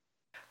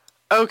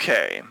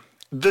 Okay.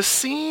 The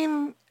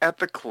scene at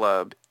the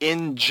club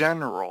in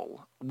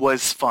general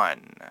was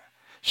fun.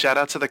 Shout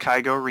out to the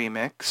Kygo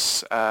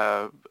remix.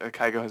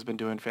 Kygo has been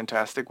doing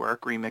fantastic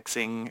work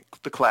remixing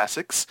the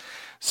classics.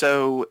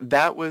 So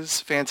that was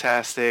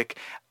fantastic.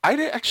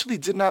 Actually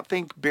did not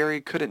think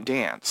Barry couldn't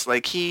dance.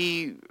 Like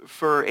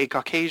for a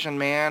Caucasian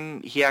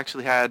man, he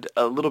actually had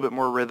a little bit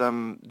more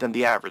rhythm than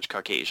the average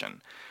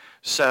Caucasian.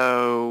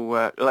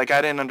 So, I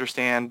didn't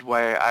understand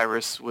why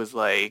Iris was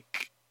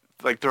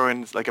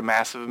throwing like a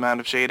massive amount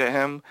of shade at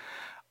him.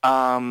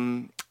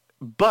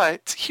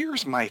 But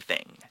here's my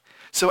thing.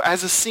 So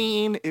as a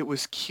scene, it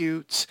was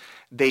cute.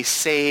 They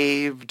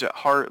saved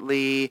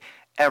Hartley.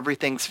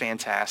 Everything's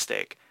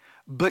fantastic.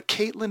 But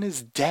Caitlin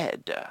is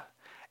dead.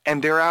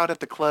 And they're out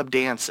at the club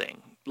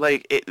dancing.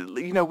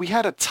 We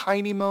had a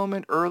tiny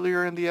moment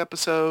earlier in the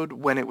episode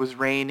when it was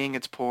raining,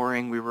 it's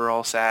pouring, we were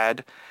all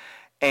sad.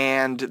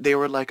 And they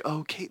were like,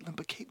 oh, Caitlin,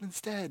 but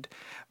Caitlin's dead.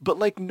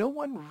 But, no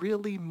one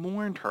really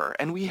mourned her.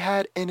 And we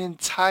had an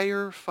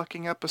entire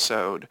fucking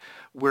episode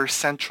where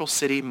Central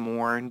City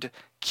mourned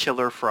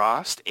Killer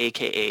Frost,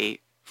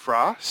 a.k.a.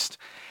 Frost.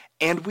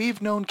 And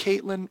we've known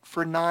Caitlin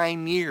for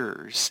 9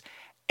 years.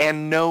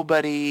 And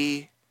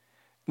nobody,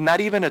 not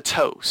even a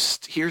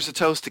toast. Here's a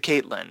toast to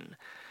Caitlin.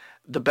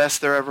 The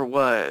best there ever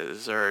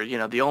was, or,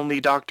 the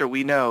only doctor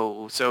we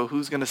know, so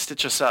who's going to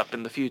stitch us up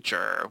in the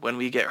future when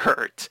we get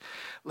hurt?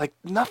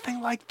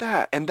 Nothing like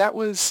that. And that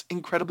was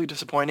incredibly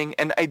disappointing.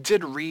 And I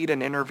did read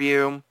an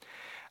interview,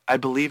 I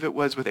believe it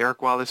was with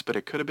Eric Wallace, but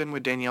it could have been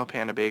with Danielle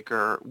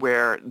Panabaker,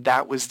 where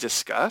that was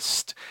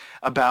discussed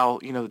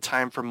about, the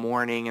time for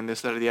mourning and this,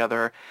 that, or the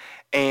other.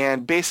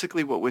 And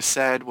basically what was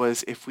said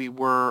was if we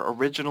were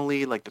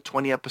originally the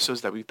 20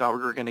 episodes that we thought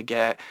we were going to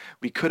get,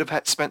 we could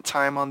have spent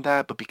time on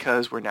that, but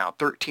because we're now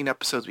 13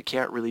 episodes, we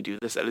can't really do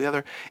this, that, or the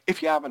other.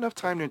 If you have enough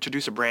time to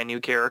introduce a brand new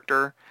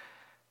character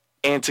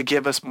and to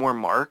give us more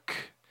Mark,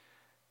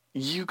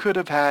 you could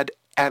have had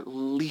at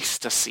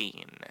least a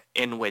scene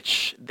in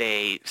which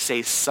they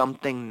say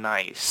something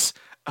nice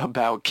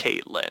about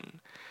Caitlin.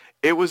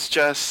 It was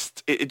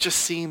just, it just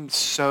seemed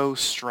so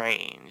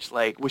strange.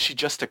 Was she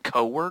just a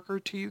coworker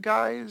to you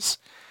guys?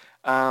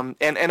 And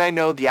I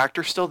know the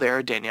actor's still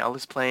there. Danielle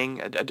is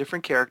playing a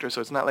different character, so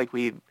it's not like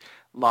we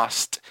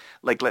lost,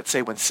 let's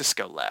say when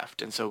Cisco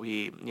left. And so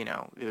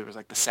there was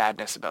the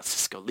sadness about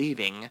Cisco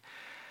leaving.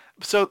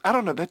 So I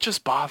don't know, that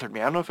just bothered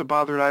me. I don't know if it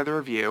bothered either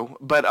of you,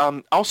 but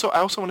I also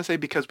want to say,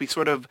 because we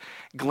sort of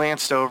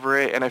glanced over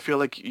it, and I feel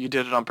like you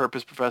did it on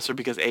purpose, Professor,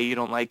 because A, you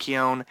don't like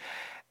Keone,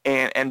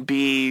 and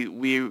B,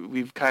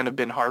 we've kind of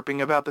been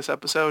harping about this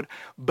episode,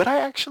 but I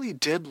actually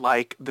did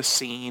like the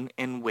scene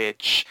in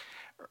which,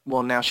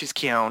 well, now she's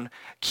Keone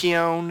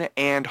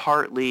and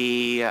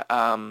Hartley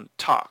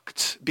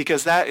talked,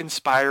 because that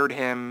inspired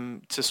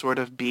him to sort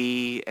of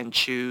be and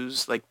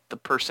choose the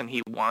person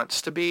he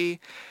wants to be.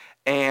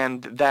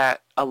 And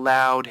that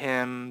allowed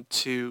him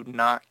to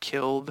not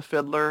kill the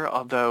Fiddler,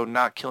 although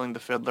not killing the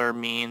Fiddler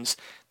means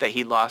that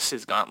he lost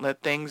his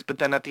gauntlet things. But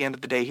then at the end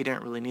of the day, he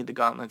didn't really need the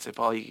gauntlets if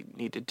all he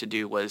needed to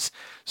do was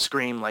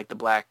scream like the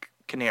Black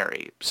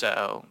Canary.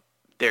 So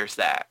there's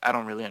that. I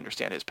don't really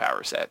understand his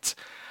power sets.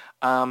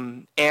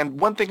 And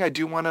one thing I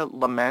do want to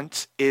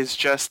lament is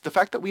just the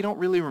fact that we don't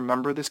really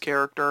remember this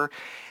character.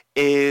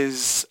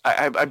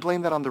 I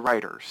blame that on the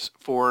writers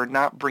for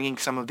not bringing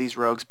some of these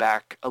rogues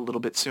back a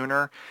little bit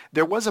sooner.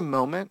 There was a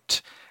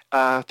moment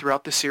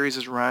throughout the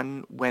series'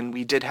 run when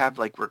we did have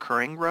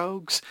recurring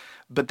rogues,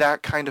 but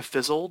that kind of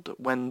fizzled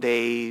when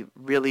they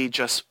really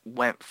just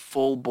went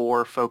full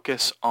bore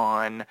focus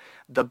on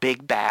the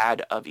big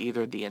bad of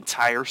either the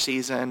entire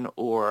season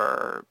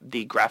or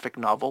the graphic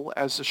novel,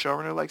 as the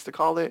showrunner likes to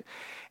call it.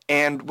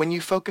 And when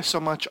you focus so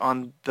much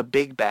on the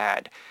big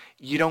bad,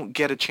 you don't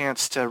get a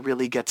chance to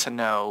really get to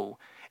know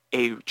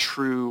a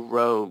true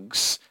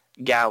rogues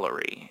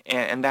gallery.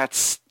 And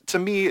that's, to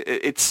me,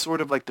 it's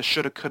sort of like the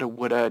shoulda, coulda,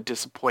 woulda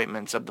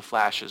disappointments of the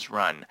Flash's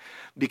run,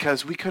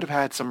 because we could have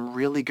had some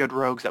really good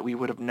rogues that we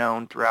would have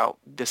known throughout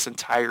this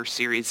entire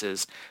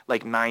series'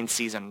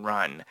 9-season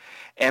run.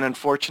 And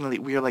unfortunately,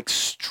 we are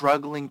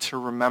struggling to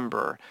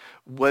remember,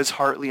 was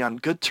Hartley on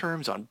good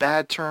terms, on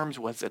bad terms?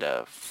 Was it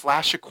a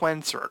flash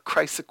sequence or a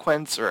Christ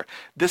sequence or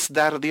this,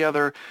 that, or the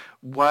other?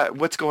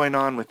 What's going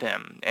on with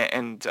him?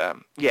 And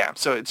yeah,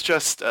 so it's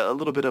just a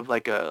little bit of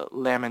a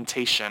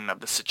lamentation of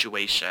the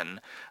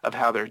situation of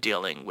how they're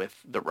dealing with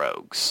the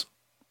rogues.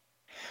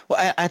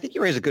 Well, I think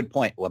you raise a good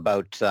point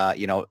about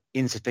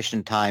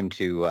insufficient time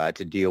to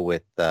deal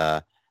with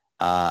the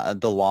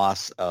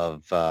loss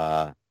of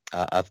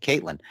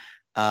Caitlin.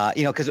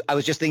 Because I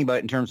was just thinking about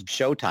it in terms of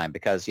showtime,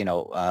 because,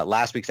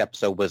 last week's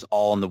episode was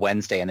all on the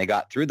Wednesday and they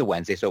got through the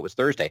Wednesday, so it was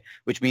Thursday,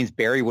 which means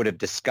Barry would have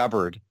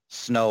discovered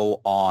Snow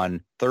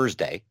on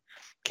Thursday.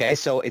 Okay,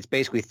 so it's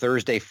basically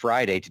Thursday,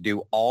 Friday to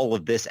do all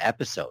of this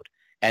episode.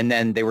 And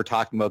then they were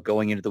talking about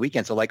going into the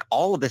weekend. So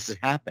all of this has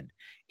happened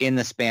in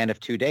the span of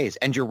 2 days.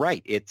 And you're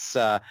right. It's,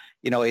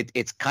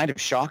 it's kind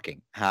of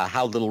shocking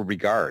how little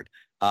regard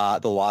the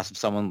loss of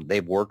someone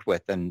they've worked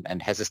with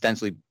and has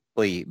ostensibly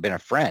been a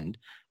friend,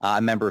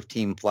 a member of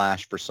Team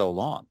Flash for so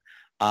long.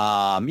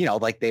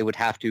 They would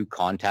have to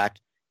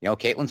contact,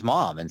 Caitlin's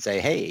mom and say,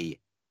 hey,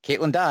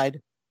 Caitlin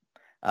died.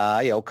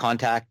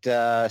 contact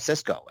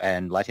Cisco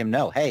and let him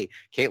know, hey,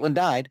 Caitlin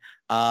died.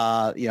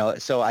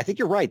 So I think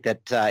you're right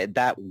that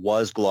that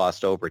was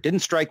glossed over. It didn't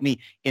strike me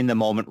in the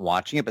moment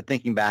watching it, but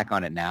thinking back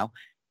on it now,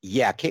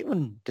 yeah,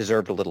 Caitlin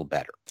deserved a little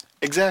better.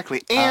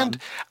 Exactly. And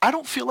I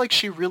don't feel like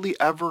she really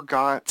ever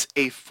got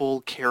a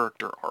full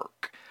character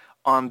arc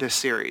on this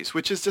series,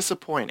 which is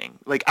disappointing.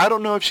 Like, I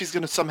don't know if she's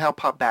going to somehow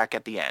pop back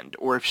at the end,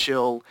 or if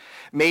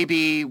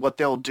maybe what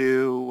they'll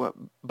do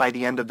by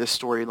the end of this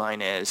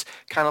storyline is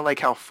kind of like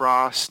how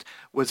Frost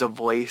was a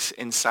voice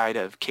inside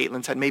of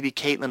Caitlyn's head. Maybe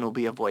Caitlyn will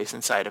be a voice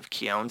inside of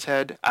Keown's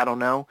head. I don't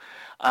know.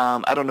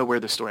 I don't know where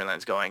the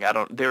storyline's going.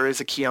 There is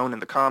a Keown in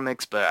the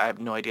comics, but I have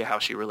no idea how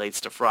she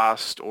relates to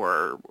Frost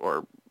or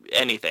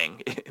anything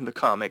in the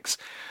comics.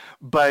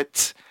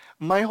 But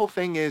my whole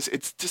thing is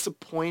it's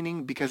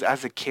disappointing because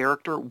as a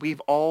character,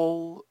 we've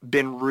all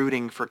been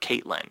rooting for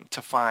Caitlyn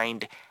to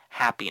find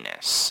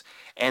happiness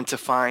and to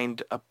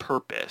find a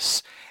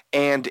purpose.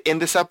 And in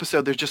this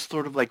episode, they're just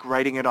sort of like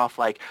writing it off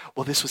like,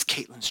 well, this was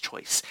Caitlyn's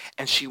choice.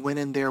 And she went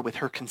in there with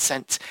her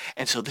consent.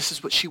 And so this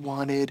is what she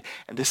wanted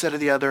and this, that, or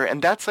the other.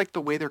 And that's like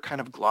the way they're kind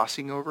of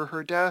glossing over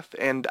her death.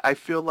 And I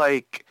feel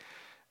like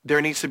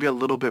there needs to be a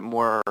little bit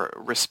more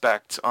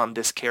respect on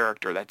this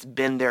character that's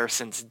been there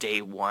since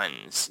day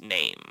one's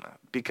name.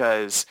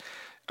 Because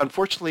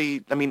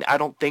unfortunately, I mean, I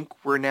don't think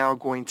we're now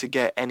going to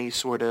get any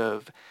sort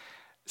of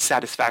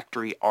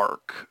satisfactory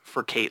arc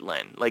for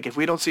Caitlyn. Like, if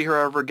we don't see her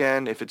ever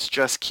again, if it's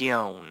just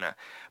Keown,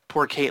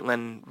 poor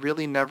Caitlyn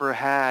really never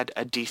had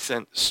a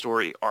decent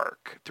story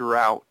arc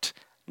throughout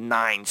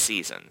 9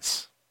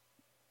 seasons.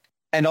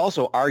 And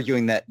also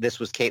arguing that this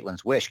was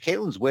Caitlyn's wish.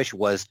 Caitlyn's wish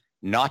was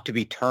not to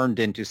be turned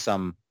into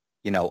some,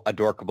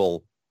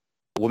 adorkable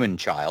woman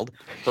child.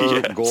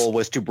 Her goal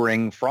was to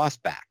bring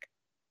Frost back.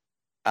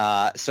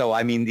 So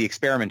I mean, the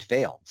experiment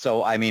failed.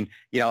 So I mean,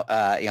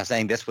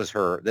 saying this was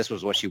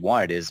what she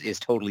wanted is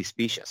totally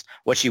specious.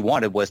 What she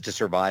wanted was to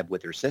survive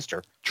with her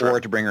sister or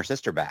to bring her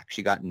sister back.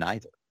 She got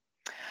neither.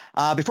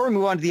 Before we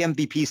move on to the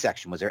MVP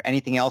section, was there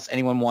anything else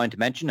anyone wanted to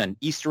mention? An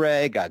Easter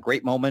egg, a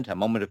great moment, a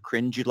moment of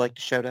cringe you'd like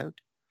to shout out?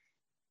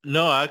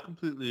 No, I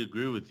completely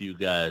agree with you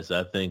guys.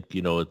 I think,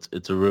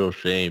 it's a real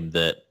shame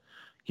that,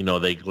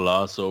 they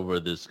gloss over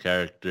this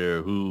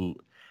character who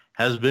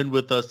has been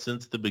with us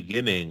since the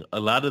beginning. A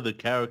lot of the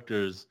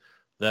characters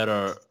that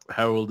are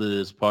heralded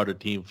as part of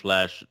Team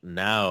Flash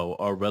now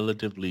are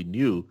relatively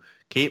new.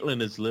 Caitlyn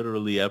is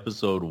literally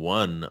episode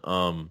 1.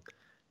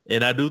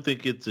 And I do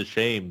think it's a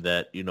shame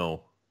that,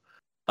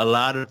 a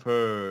lot of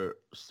her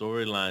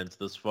storylines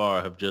thus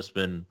far have just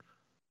been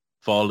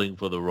falling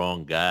for the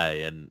wrong guy.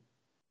 And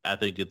I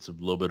think it's a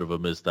little bit of a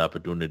missed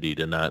opportunity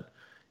to not,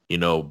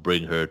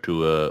 bring her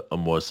to a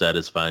more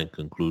satisfying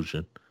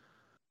conclusion.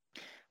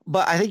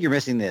 But I think you're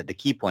missing the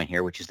key point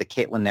here, which is that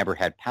Caitlyn never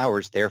had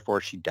powers, therefore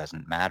she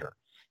doesn't matter.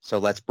 So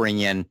let's bring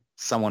in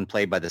someone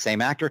played by the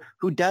same actor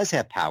who does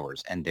have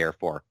powers and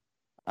therefore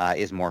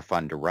is more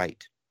fun to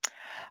write.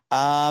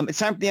 It's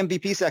time for the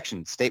MVP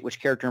section. State which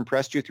character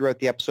impressed you throughout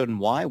the episode and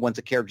why. Once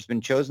a character's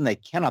been chosen, they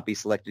cannot be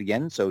selected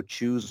again, so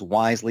choose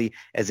wisely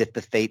as if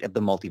the fate of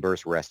the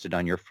multiverse rested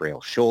on your frail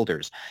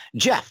shoulders.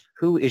 Jeff,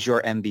 who is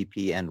your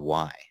MVP and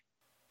why?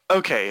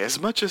 Okay, as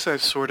much as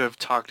I've sort of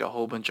talked a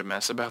whole bunch of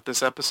mess about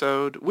this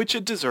episode, which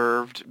it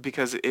deserved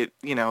because it,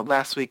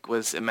 last week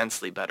was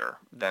immensely better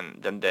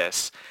than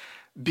this,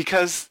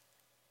 because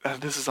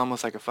this is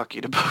almost like a fuck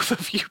you to both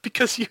of you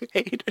because you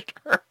hated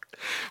her.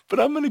 But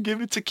I'm going to give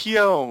it to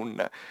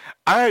Keown.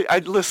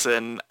 I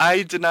listen,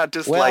 I did not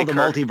dislike her.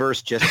 Well, the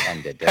multiverse just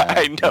ended.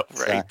 I know,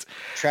 right?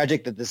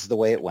 Tragic that this is the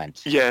way it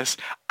went. Yes,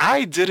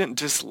 I didn't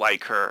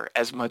dislike her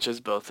as much as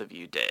both of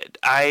you did.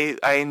 I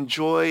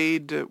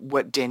enjoyed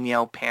what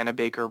Danielle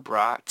Panabaker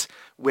brought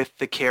with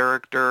the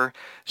character.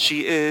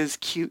 She is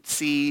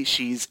cutesy,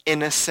 she's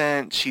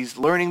innocent, she's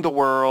learning the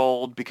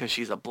world because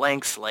she's a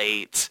blank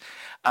slate.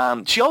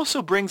 She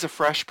also brings a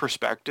fresh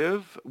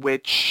perspective,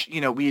 which,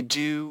 we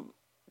do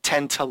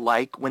tend to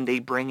like when they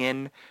bring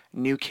in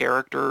new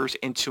characters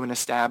into an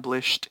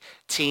established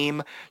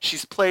team.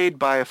 She's played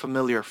by a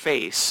familiar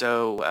face,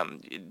 so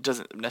it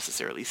doesn't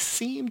necessarily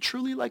seem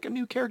truly like a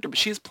new character, but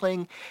she's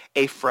playing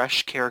a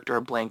fresh character,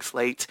 a blank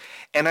slate.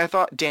 And I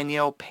thought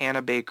Danielle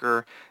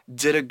Panabaker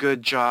did a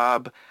good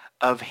job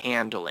of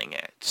handling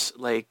it.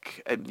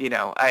 Like,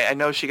 I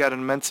know she got an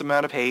immense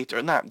amount of hate,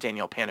 or not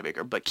Danielle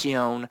Panabaker, but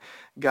Keown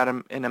got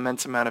an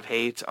immense amount of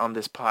hate on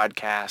this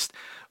podcast.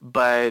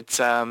 But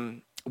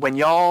when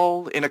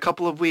y'all, in a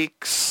couple of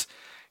weeks,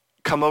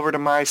 come over to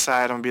my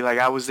side, I'm going to be like,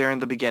 I was there in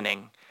the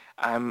beginning.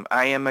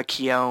 I am a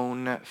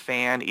Keown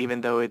fan,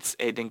 even though it's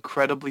an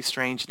incredibly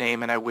strange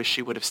name, and I wish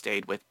she would have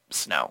stayed with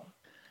Snow.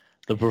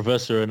 The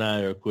professor and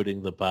I are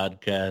quitting the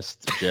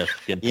podcast. Jeff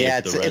can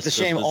take the rest it's a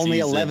shame. Of the only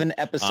season 11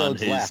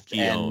 episodes left,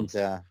 Keown.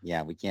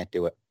 and we can't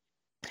do it.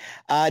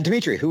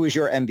 Dimitri, who is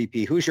your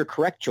MVP? Who is your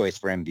correct choice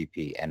for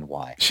MVP, and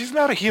why? She's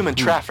not a human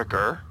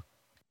trafficker.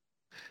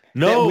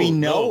 No, that we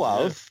know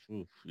of.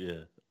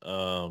 Yeah.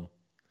 Well,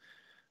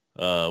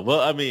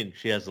 I mean,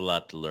 she has a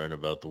lot to learn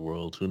about the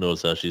world. Who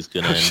knows how she's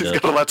going to end She's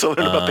up. got a lot to learn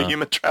about the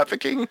human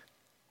trafficking.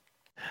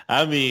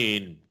 I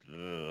mean,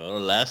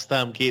 last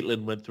time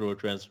Caitlyn went through a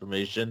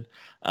transformation,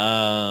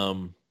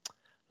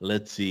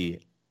 let's see.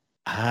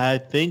 I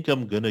think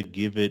I'm gonna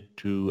give it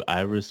to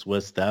Iris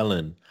West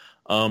Allen.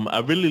 I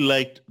really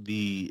liked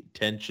the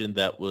tension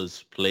that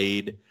was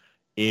played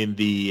in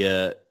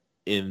the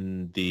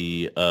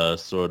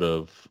sort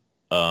of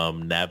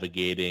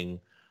navigating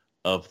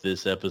of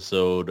this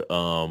episode.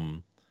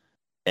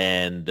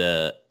 And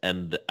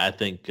I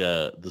think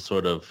the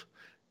sort of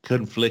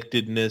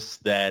conflictedness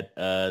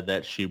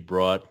that she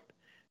brought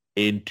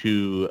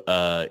into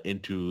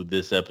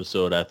this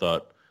episode, I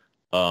thought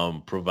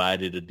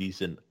provided a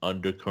decent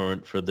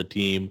undercurrent for the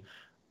team.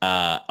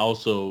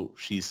 Also,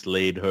 she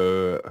slayed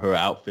her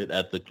outfit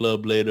at the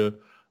club later.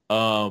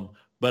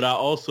 But I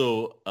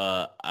also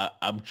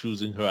I'm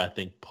choosing her, I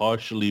think,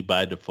 partially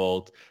by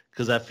default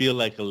because I feel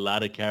like a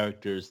lot of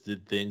characters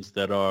did things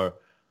that are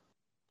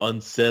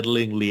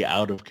unsettlingly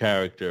out of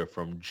character,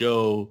 from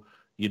Joe,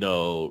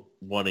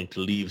 wanting to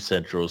leave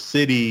Central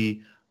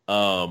City,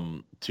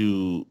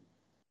 to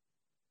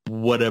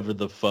whatever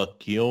the fuck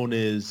Keon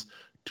is,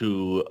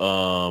 to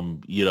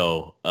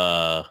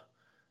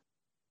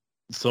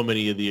so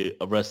many of the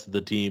rest of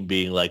the team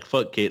being like,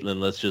 fuck Caitlyn,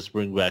 let's just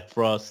bring back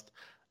Frost.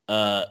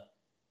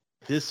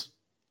 This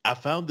I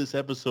found this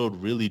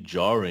episode really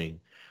jarring.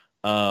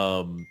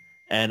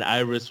 And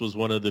Iris was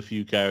one of the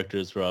few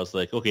characters where I was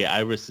like, okay,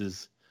 Iris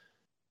is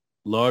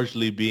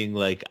largely being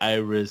like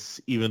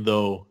Iris, even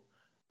though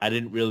I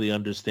didn't really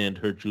understand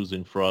her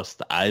choosing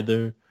Frost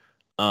either.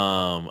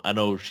 I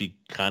know she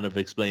kind of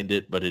explained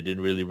it, but it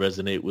didn't really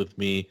resonate with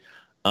me.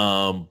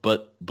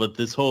 But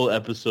this whole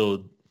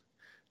episode,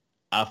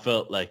 I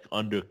felt like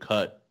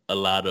undercut a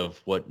lot of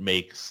what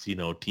makes,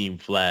 Team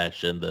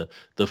Flash and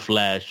the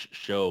Flash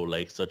show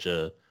like such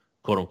a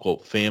quote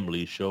unquote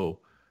family show.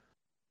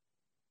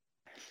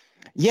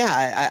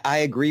 Yeah, I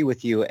agree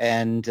with you,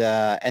 and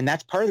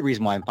that's part of the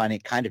reason why I'm finding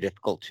it kind of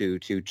difficult to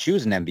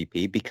choose an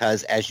MVP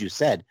because, as you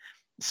said,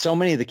 so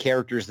many of the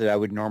characters that I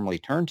would normally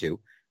turn to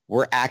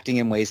were acting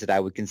in ways that I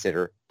would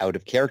consider out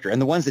of character,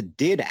 and the ones that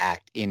did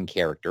act in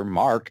character,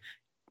 Mark,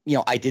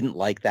 I didn't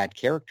like that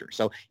character.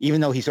 So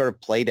even though he sort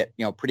of played it,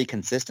 pretty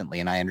consistently,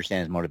 and I understand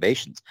his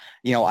motivations,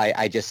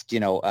 I just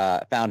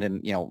found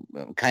him,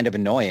 kind of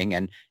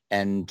annoying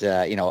and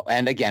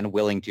again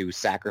willing to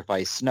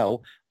sacrifice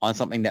Snow on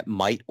something that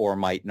might or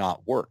might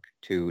not work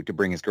to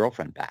bring his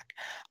girlfriend back.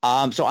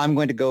 So I'm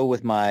going to go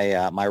with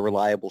my my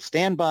reliable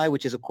standby,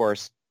 which is of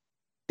course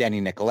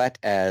Danny Nicolette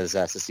as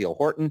Cecile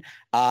Horton.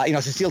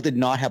 Cecile did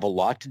not have a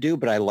lot to do,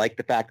 but I like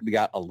the fact that we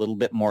got a little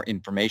bit more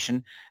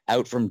information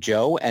out from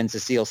Joe and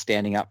Cecile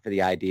standing up for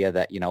the idea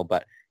that,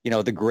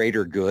 the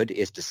greater good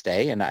is to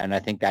stay. And I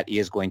think that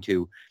is going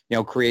to,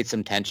 create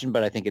some tension,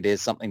 but I think it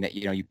is something that,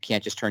 you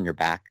can't just turn your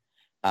back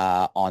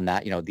on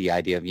that, the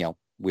idea of,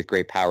 with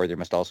great power, there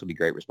must also be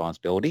great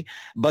responsibility.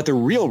 But the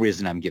real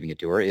reason I'm giving it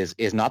to her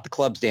is not the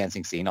club's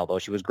dancing scene, although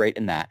she was great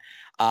in that.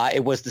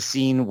 It was the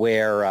scene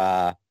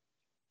where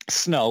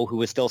Snow, who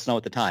was still Snow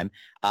at the time,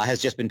 has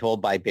just been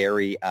told by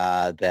Barry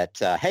that,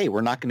 hey,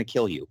 we're not going to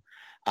kill you.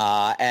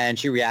 And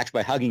she reacts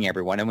by hugging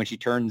everyone. And when she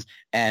turns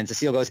and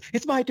Cecile goes,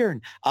 it's my turn.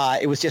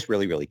 It was just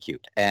really, really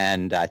cute.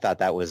 And I thought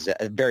that was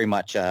very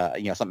much,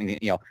 something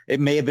that, it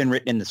may have been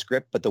written in the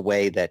script, but the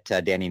way that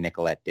Danny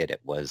Nicolette did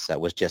it was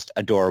just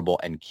adorable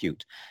and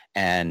cute.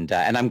 And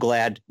I'm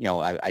glad,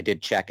 I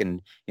did check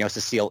and,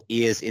 Cecile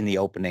is in the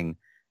opening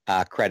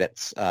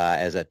credits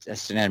as a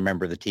standing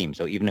member of the team.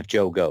 So even if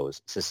Joe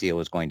goes, Cecile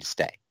is going to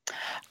stay.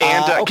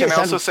 And can I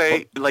also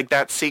say, like,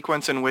 that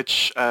sequence in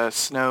which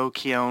Snow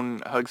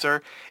Keon hugs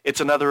her, it's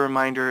another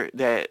reminder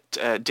that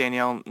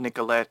Danielle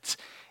Nicolette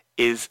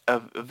is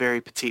a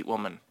very petite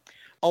woman.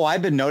 Oh,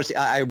 I've been noticing.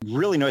 I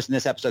really noticed in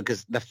this episode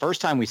because the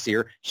first time we see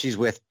her, she's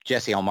with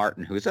Jesse L.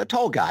 Martin, who's a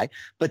tall guy.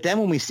 But then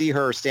when we see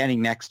her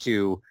standing next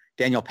to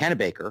Danielle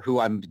Panabaker, who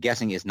I'm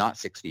guessing is not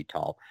 6 feet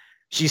tall,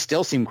 she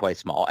still seemed quite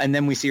small. And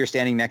then we see her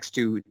standing next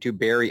to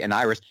Barry and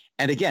Iris.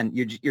 And again,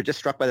 you're just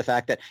struck by the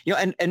fact that,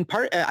 and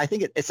part, I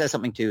think it says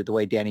something to the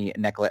way Danny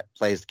Nicolette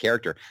plays the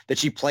character, that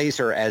she plays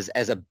her as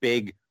a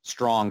big,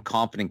 strong,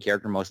 confident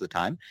character most of the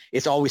time.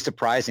 It's always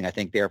surprising, I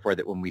think, therefore,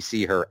 that when we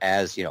see her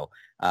as,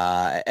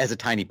 as a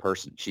tiny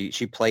person,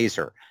 she plays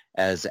her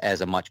as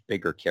a much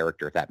bigger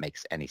character, if that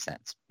makes any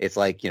sense. It's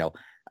like,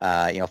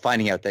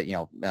 finding out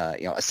that,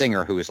 a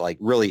singer who is like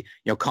really,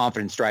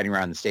 confident striding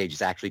around the stage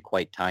is actually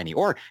quite tiny.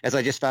 Or as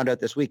I just found out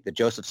this week, that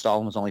Joseph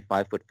Stalin was only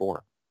 5'4".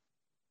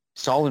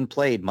 Stalin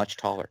played much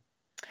taller.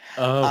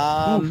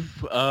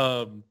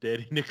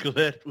 Danny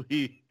Nicolette,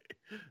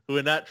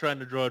 we're not trying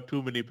to draw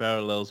too many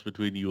parallels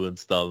between you and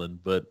Stalin,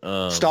 but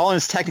Stalin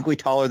is technically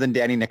taller than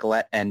Danny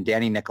Nicolette, and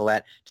Danny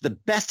Nicolette, to the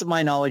best of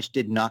my knowledge,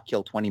 did not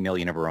kill 20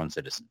 million of her own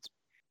citizens.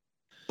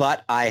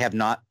 But I have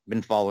not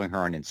been following her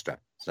on Insta,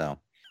 so.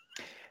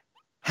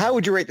 How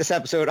would you rate this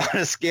episode on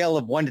a scale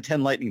of 1 to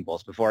 10 lightning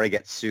bolts before I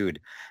get sued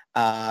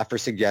for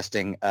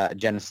suggesting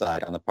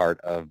genocide on the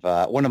part of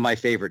one of my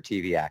favorite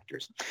TV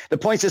actors? The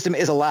point system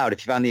is allowed.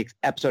 If you found the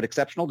episode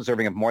exceptional,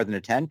 deserving of more than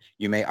a 10,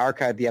 you may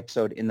archive the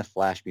episode in the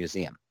Flash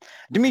Museum.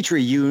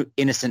 Dimitri, you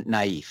innocent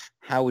naif,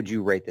 how would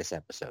you rate this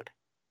episode?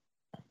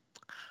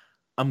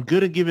 I'm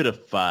going to give it a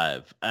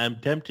 5. I'm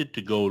tempted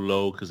to go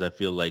low because I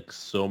feel like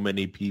so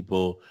many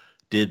people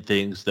did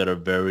things that are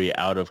very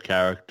out of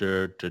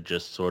character to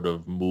just sort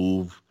of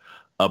move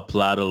a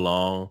plot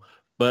along.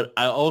 But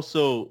I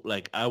also,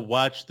 I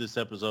watched this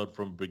episode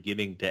from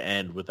beginning to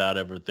end without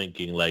ever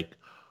thinking,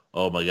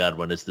 oh my God,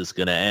 when is this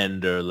going to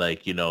end? Or,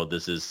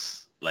 this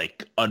is,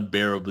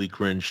 unbearably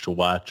cringe to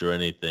watch or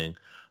anything.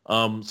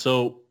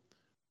 So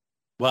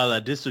while I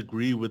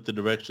disagree with the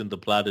direction the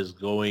plot is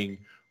going,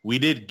 we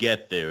did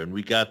get there, and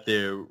we got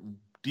there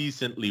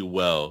decently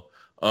well.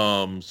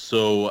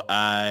 So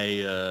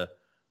I'll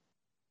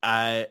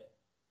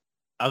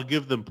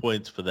give them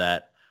points for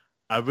that.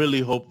 I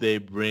really hope they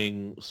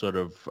bring sort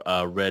of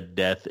Red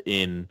Death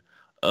in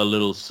a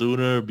little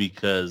sooner,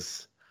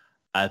 because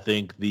I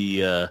think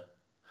the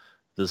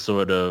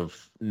sort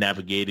of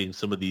navigating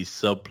some of these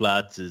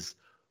subplots is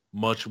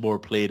much more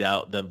played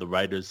out than the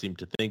writers seem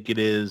to think it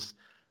is.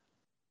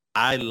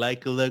 I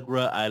like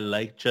Allegra, I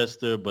like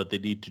Chester, but they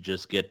need to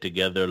just get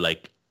together.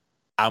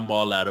 I'm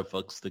all out of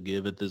fucks to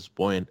give at this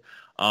point.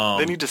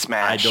 They need to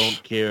smash. I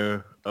don't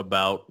care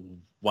about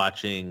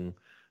watching,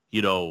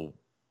 Caillou,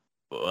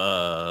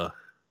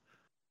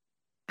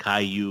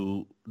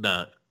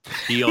 not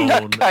Keon.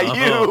 Not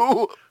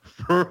Caillou.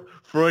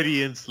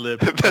 Freudian slip.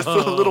 That's the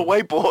little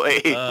white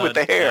boy with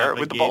the hair,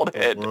 with the bald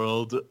head.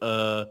 World.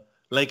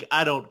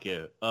 I don't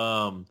care.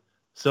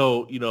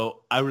 So,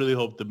 I really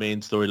hope the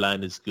main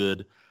storyline is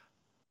good.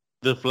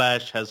 The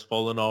Flash has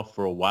fallen off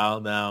for a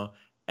while now,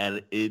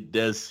 and it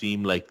does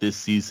seem like this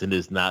season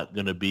is not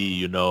going to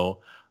be, a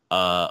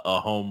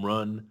home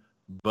run.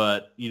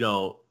 But,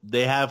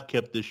 they have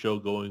kept the show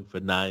going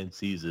for 9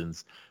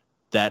 seasons.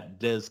 That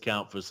does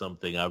count for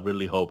something. I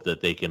really hope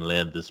that they can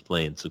land this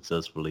plane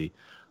successfully.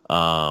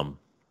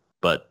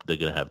 But they're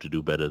going to have to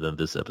do better than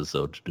this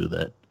episode to do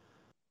that.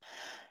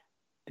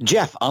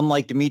 Jeff,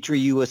 unlike Dimitri,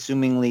 you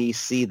assumingly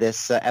see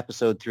this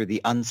episode through the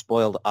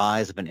unspoiled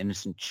eyes of an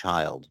innocent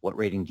child. What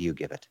rating do you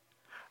give it?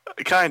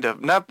 Kind of.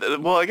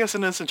 I guess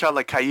an innocent child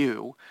like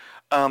Caillou.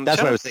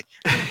 That's what I was saying.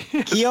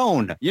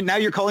 Keon. Now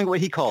you're calling it what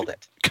he called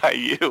it.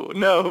 Caillou.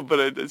 No, but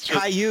it's just...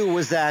 Caillou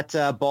was that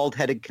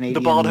bald-headed Canadian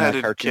the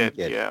bald-headed cartoon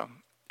kid, yeah.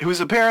 He was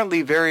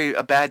apparently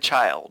a bad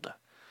child.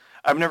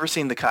 I've never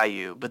seen the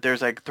Caillou, but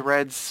there's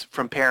threads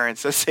from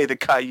parents that say the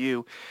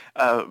Caillou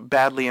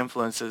badly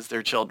influences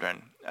their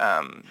children.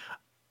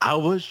 I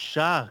was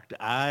shocked.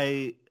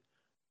 I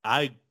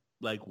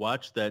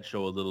watched that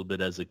show a little bit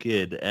as a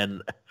kid,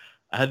 and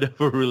I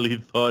never really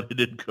thought it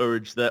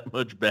encouraged that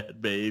much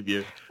bad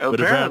behavior. But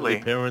apparently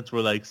parents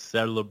were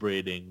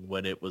celebrating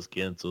when it was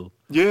canceled.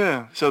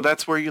 Yeah, so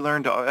that's where you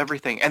learned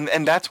everything.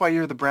 And that's why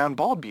you're the brown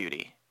bald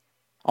beauty.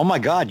 Oh my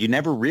God, you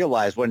never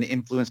realized what an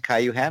influence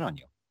Caillou had on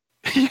you.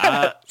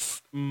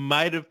 Yes.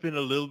 Might have been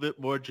a little bit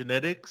more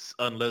genetics,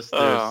 unless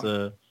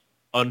there's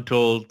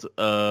untold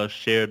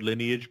shared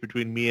lineage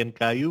between me and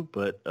Caillou,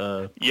 but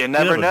you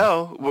never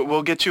know.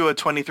 We'll get you a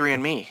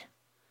 23andMe.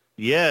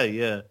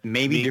 Yeah.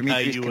 Maybe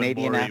Dimitri's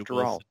Canadian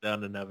after all. Sit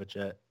down and have a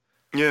chat.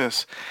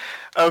 Yes.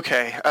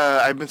 Okay.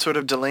 I've been sort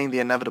of delaying the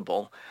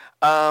inevitable.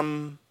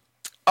 All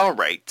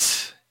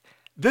right.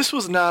 This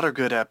was not a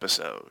good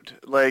episode.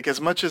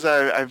 As much as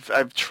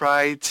I've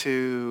tried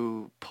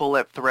to pull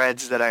at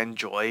threads that I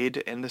enjoyed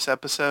in this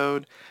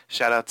episode,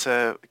 shout out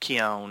to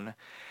Keon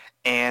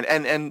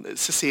and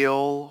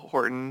Cecile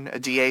Horton,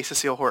 DA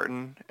Cecile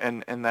Horton,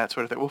 and that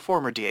sort of thing. Well,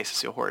 former DA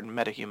Cecile Horton,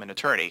 metahuman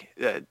attorney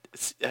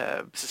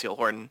Cecile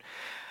Horton,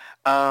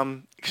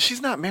 because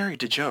she's not married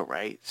to Joe,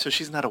 right? So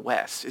she's not a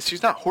West.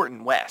 She's not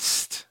Horton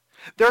West.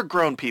 They're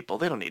grown people.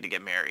 They don't need to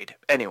get married.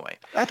 Anyway.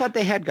 I thought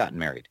they had gotten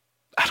married.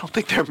 I don't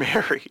think they're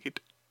married.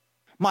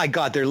 My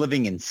God, they're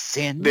living in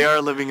sin. They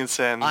are living in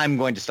sin. I'm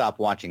going to stop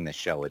watching this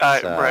show. It's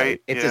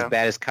right. It's as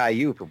bad as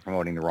Caillou for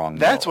promoting the wrong.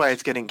 That's why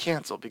it's getting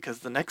canceled, because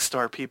the Next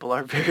Star people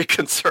are very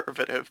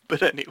conservative.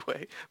 But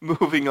anyway,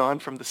 moving on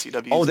from the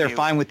CW. Oh, they're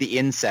fine with the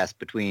incest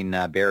between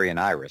Barry and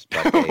Iris,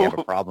 but they have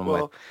a problem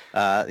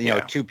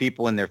with two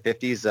people in their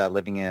 50s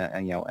living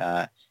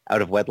out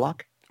of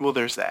wedlock. Well,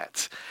 there's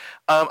that.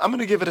 I'm going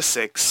to give it a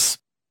 6.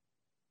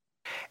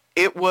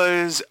 It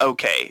was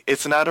okay.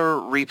 It's not a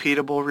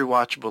repeatable,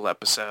 rewatchable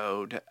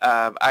episode.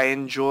 I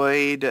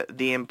enjoyed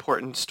the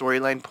important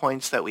storyline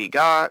points that we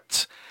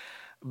got,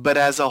 but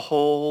as a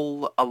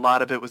whole, a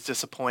lot of it was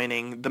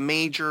disappointing. The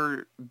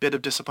major bit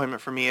of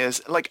disappointment for me is,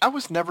 I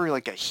was never,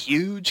 a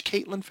huge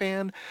Caitlin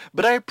fan,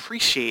 but I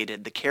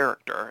appreciated the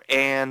character.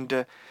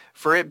 And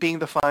for it being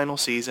the final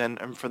season,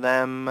 and for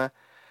them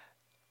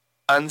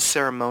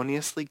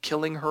unceremoniously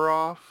killing her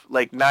off,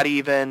 not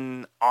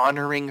even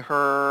honoring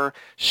her,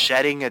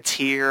 shedding a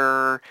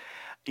tear.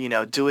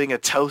 doing a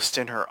toast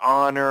in her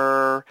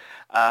honor,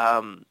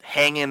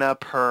 hanging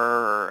up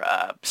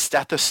her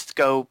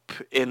stethoscope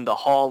in the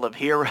Hall of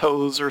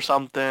Heroes or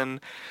something.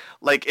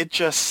 Like,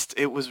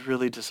 it was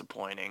really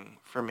disappointing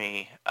for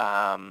me.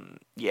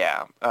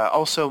 Yeah.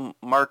 Also,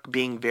 Mark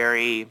being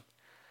very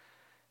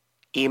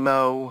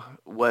emo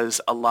was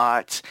a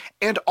lot.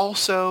 And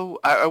also,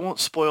 I won't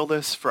spoil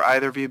this for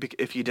either of you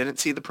if you didn't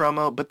see the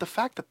promo, but the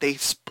fact that they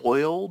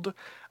spoiled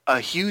a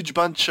huge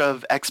bunch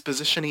of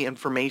exposition-y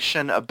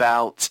information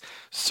about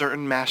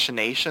certain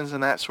machinations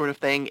and that sort of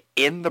thing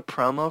in the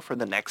promo for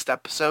the next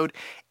episode,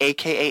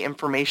 aka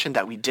information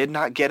that we did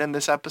not get in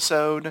this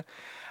episode,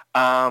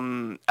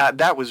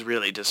 that was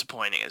really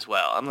disappointing as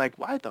well. I'm like,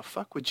 why the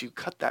fuck would you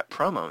cut that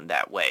promo in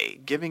that way?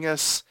 Giving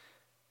us...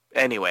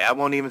 Anyway, I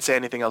won't even say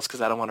anything else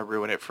because I don't want to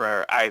ruin it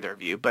for either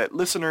of you. But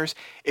listeners,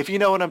 if you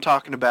know what I'm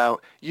talking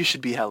about, you should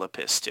be hella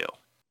pissed too.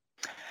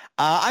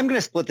 I'm going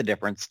to split the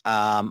difference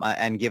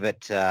and give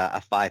it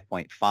a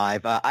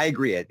 5.5. I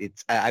agree.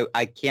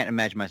 I can't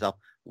imagine myself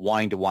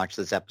wanting to watch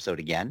this episode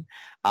again.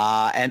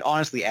 And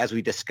honestly, as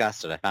we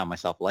discussed it, I found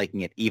myself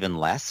liking it even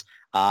less.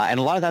 And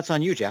a lot of that's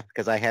on you, Jeff,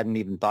 because I hadn't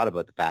even thought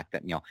about the fact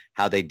that,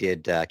 how they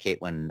did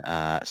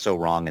Caitlin so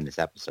wrong in this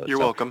episode. You're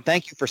welcome.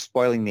 Thank you for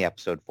spoiling the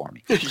episode for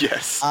me.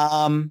 Yes.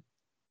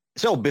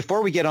 So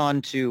before we get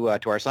on to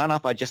our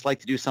sign-off, I'd just like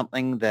to do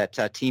something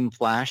that Team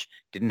Flash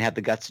didn't have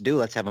the guts to do.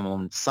 Let's have a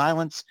moment's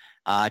silence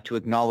to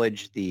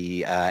acknowledge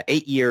the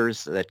 8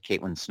 years that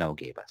Caitlin Snow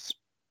gave us.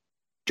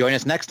 Join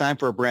us next time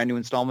for a brand new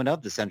installment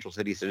of The Central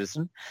City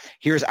Citizen.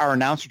 Here's our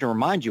announcer to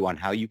remind you on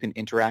how you can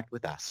interact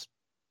with us.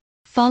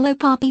 Follow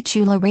Poppy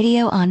Chulo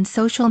Radio on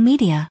social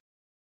media.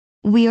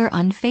 We are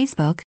on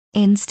Facebook,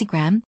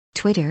 Instagram,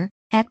 Twitter,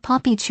 at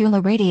Poppy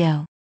Chulo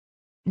Radio.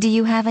 Do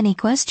you have any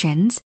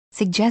questions,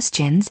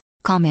 suggestions,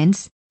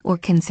 comments, or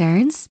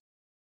concerns?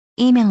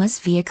 Email us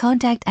via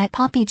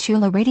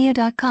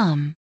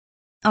contact@poppychuloradio.com.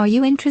 Are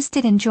you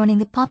interested in joining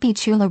the Poppy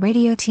Chulo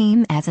Radio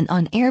team as an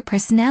on-air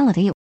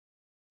personality?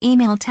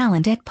 Email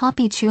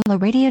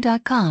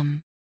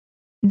talent@poppychuloradio.com.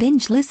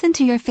 Binge listen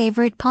to your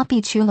favorite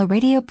Poppy Chulo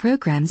Radio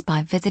programs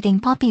by visiting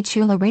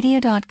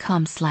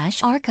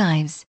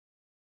poppychuloradio.com/archives.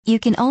 You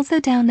can also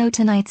download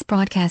tonight's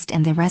broadcast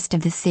and the rest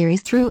of the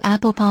series through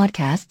Apple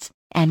Podcasts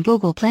and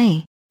Google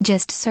Play.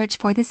 Just search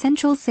for The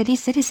Central City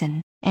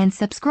Citizen and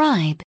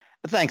subscribe.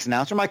 Thanks,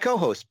 announcer. My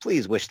co-host,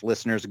 please wish the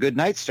listeners a good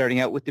night, starting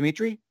out with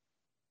Dimitri.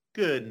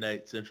 Good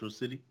night, Central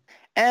City.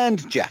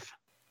 And Jeff.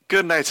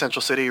 Good night,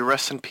 Central City.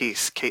 Rest in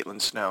peace,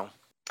 Caitlin Snow.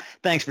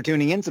 Thanks for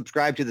tuning in.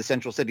 Subscribe to the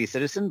Central City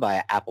Citizen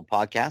via Apple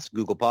Podcasts,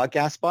 Google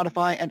Podcasts,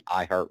 Spotify, and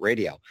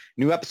iHeartRadio.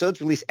 New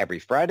episodes release every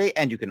Friday,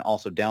 and you can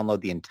also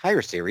download the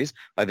entire series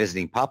by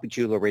visiting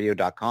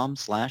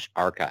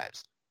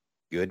poppychuloradio.com/archives.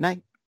 Good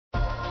night.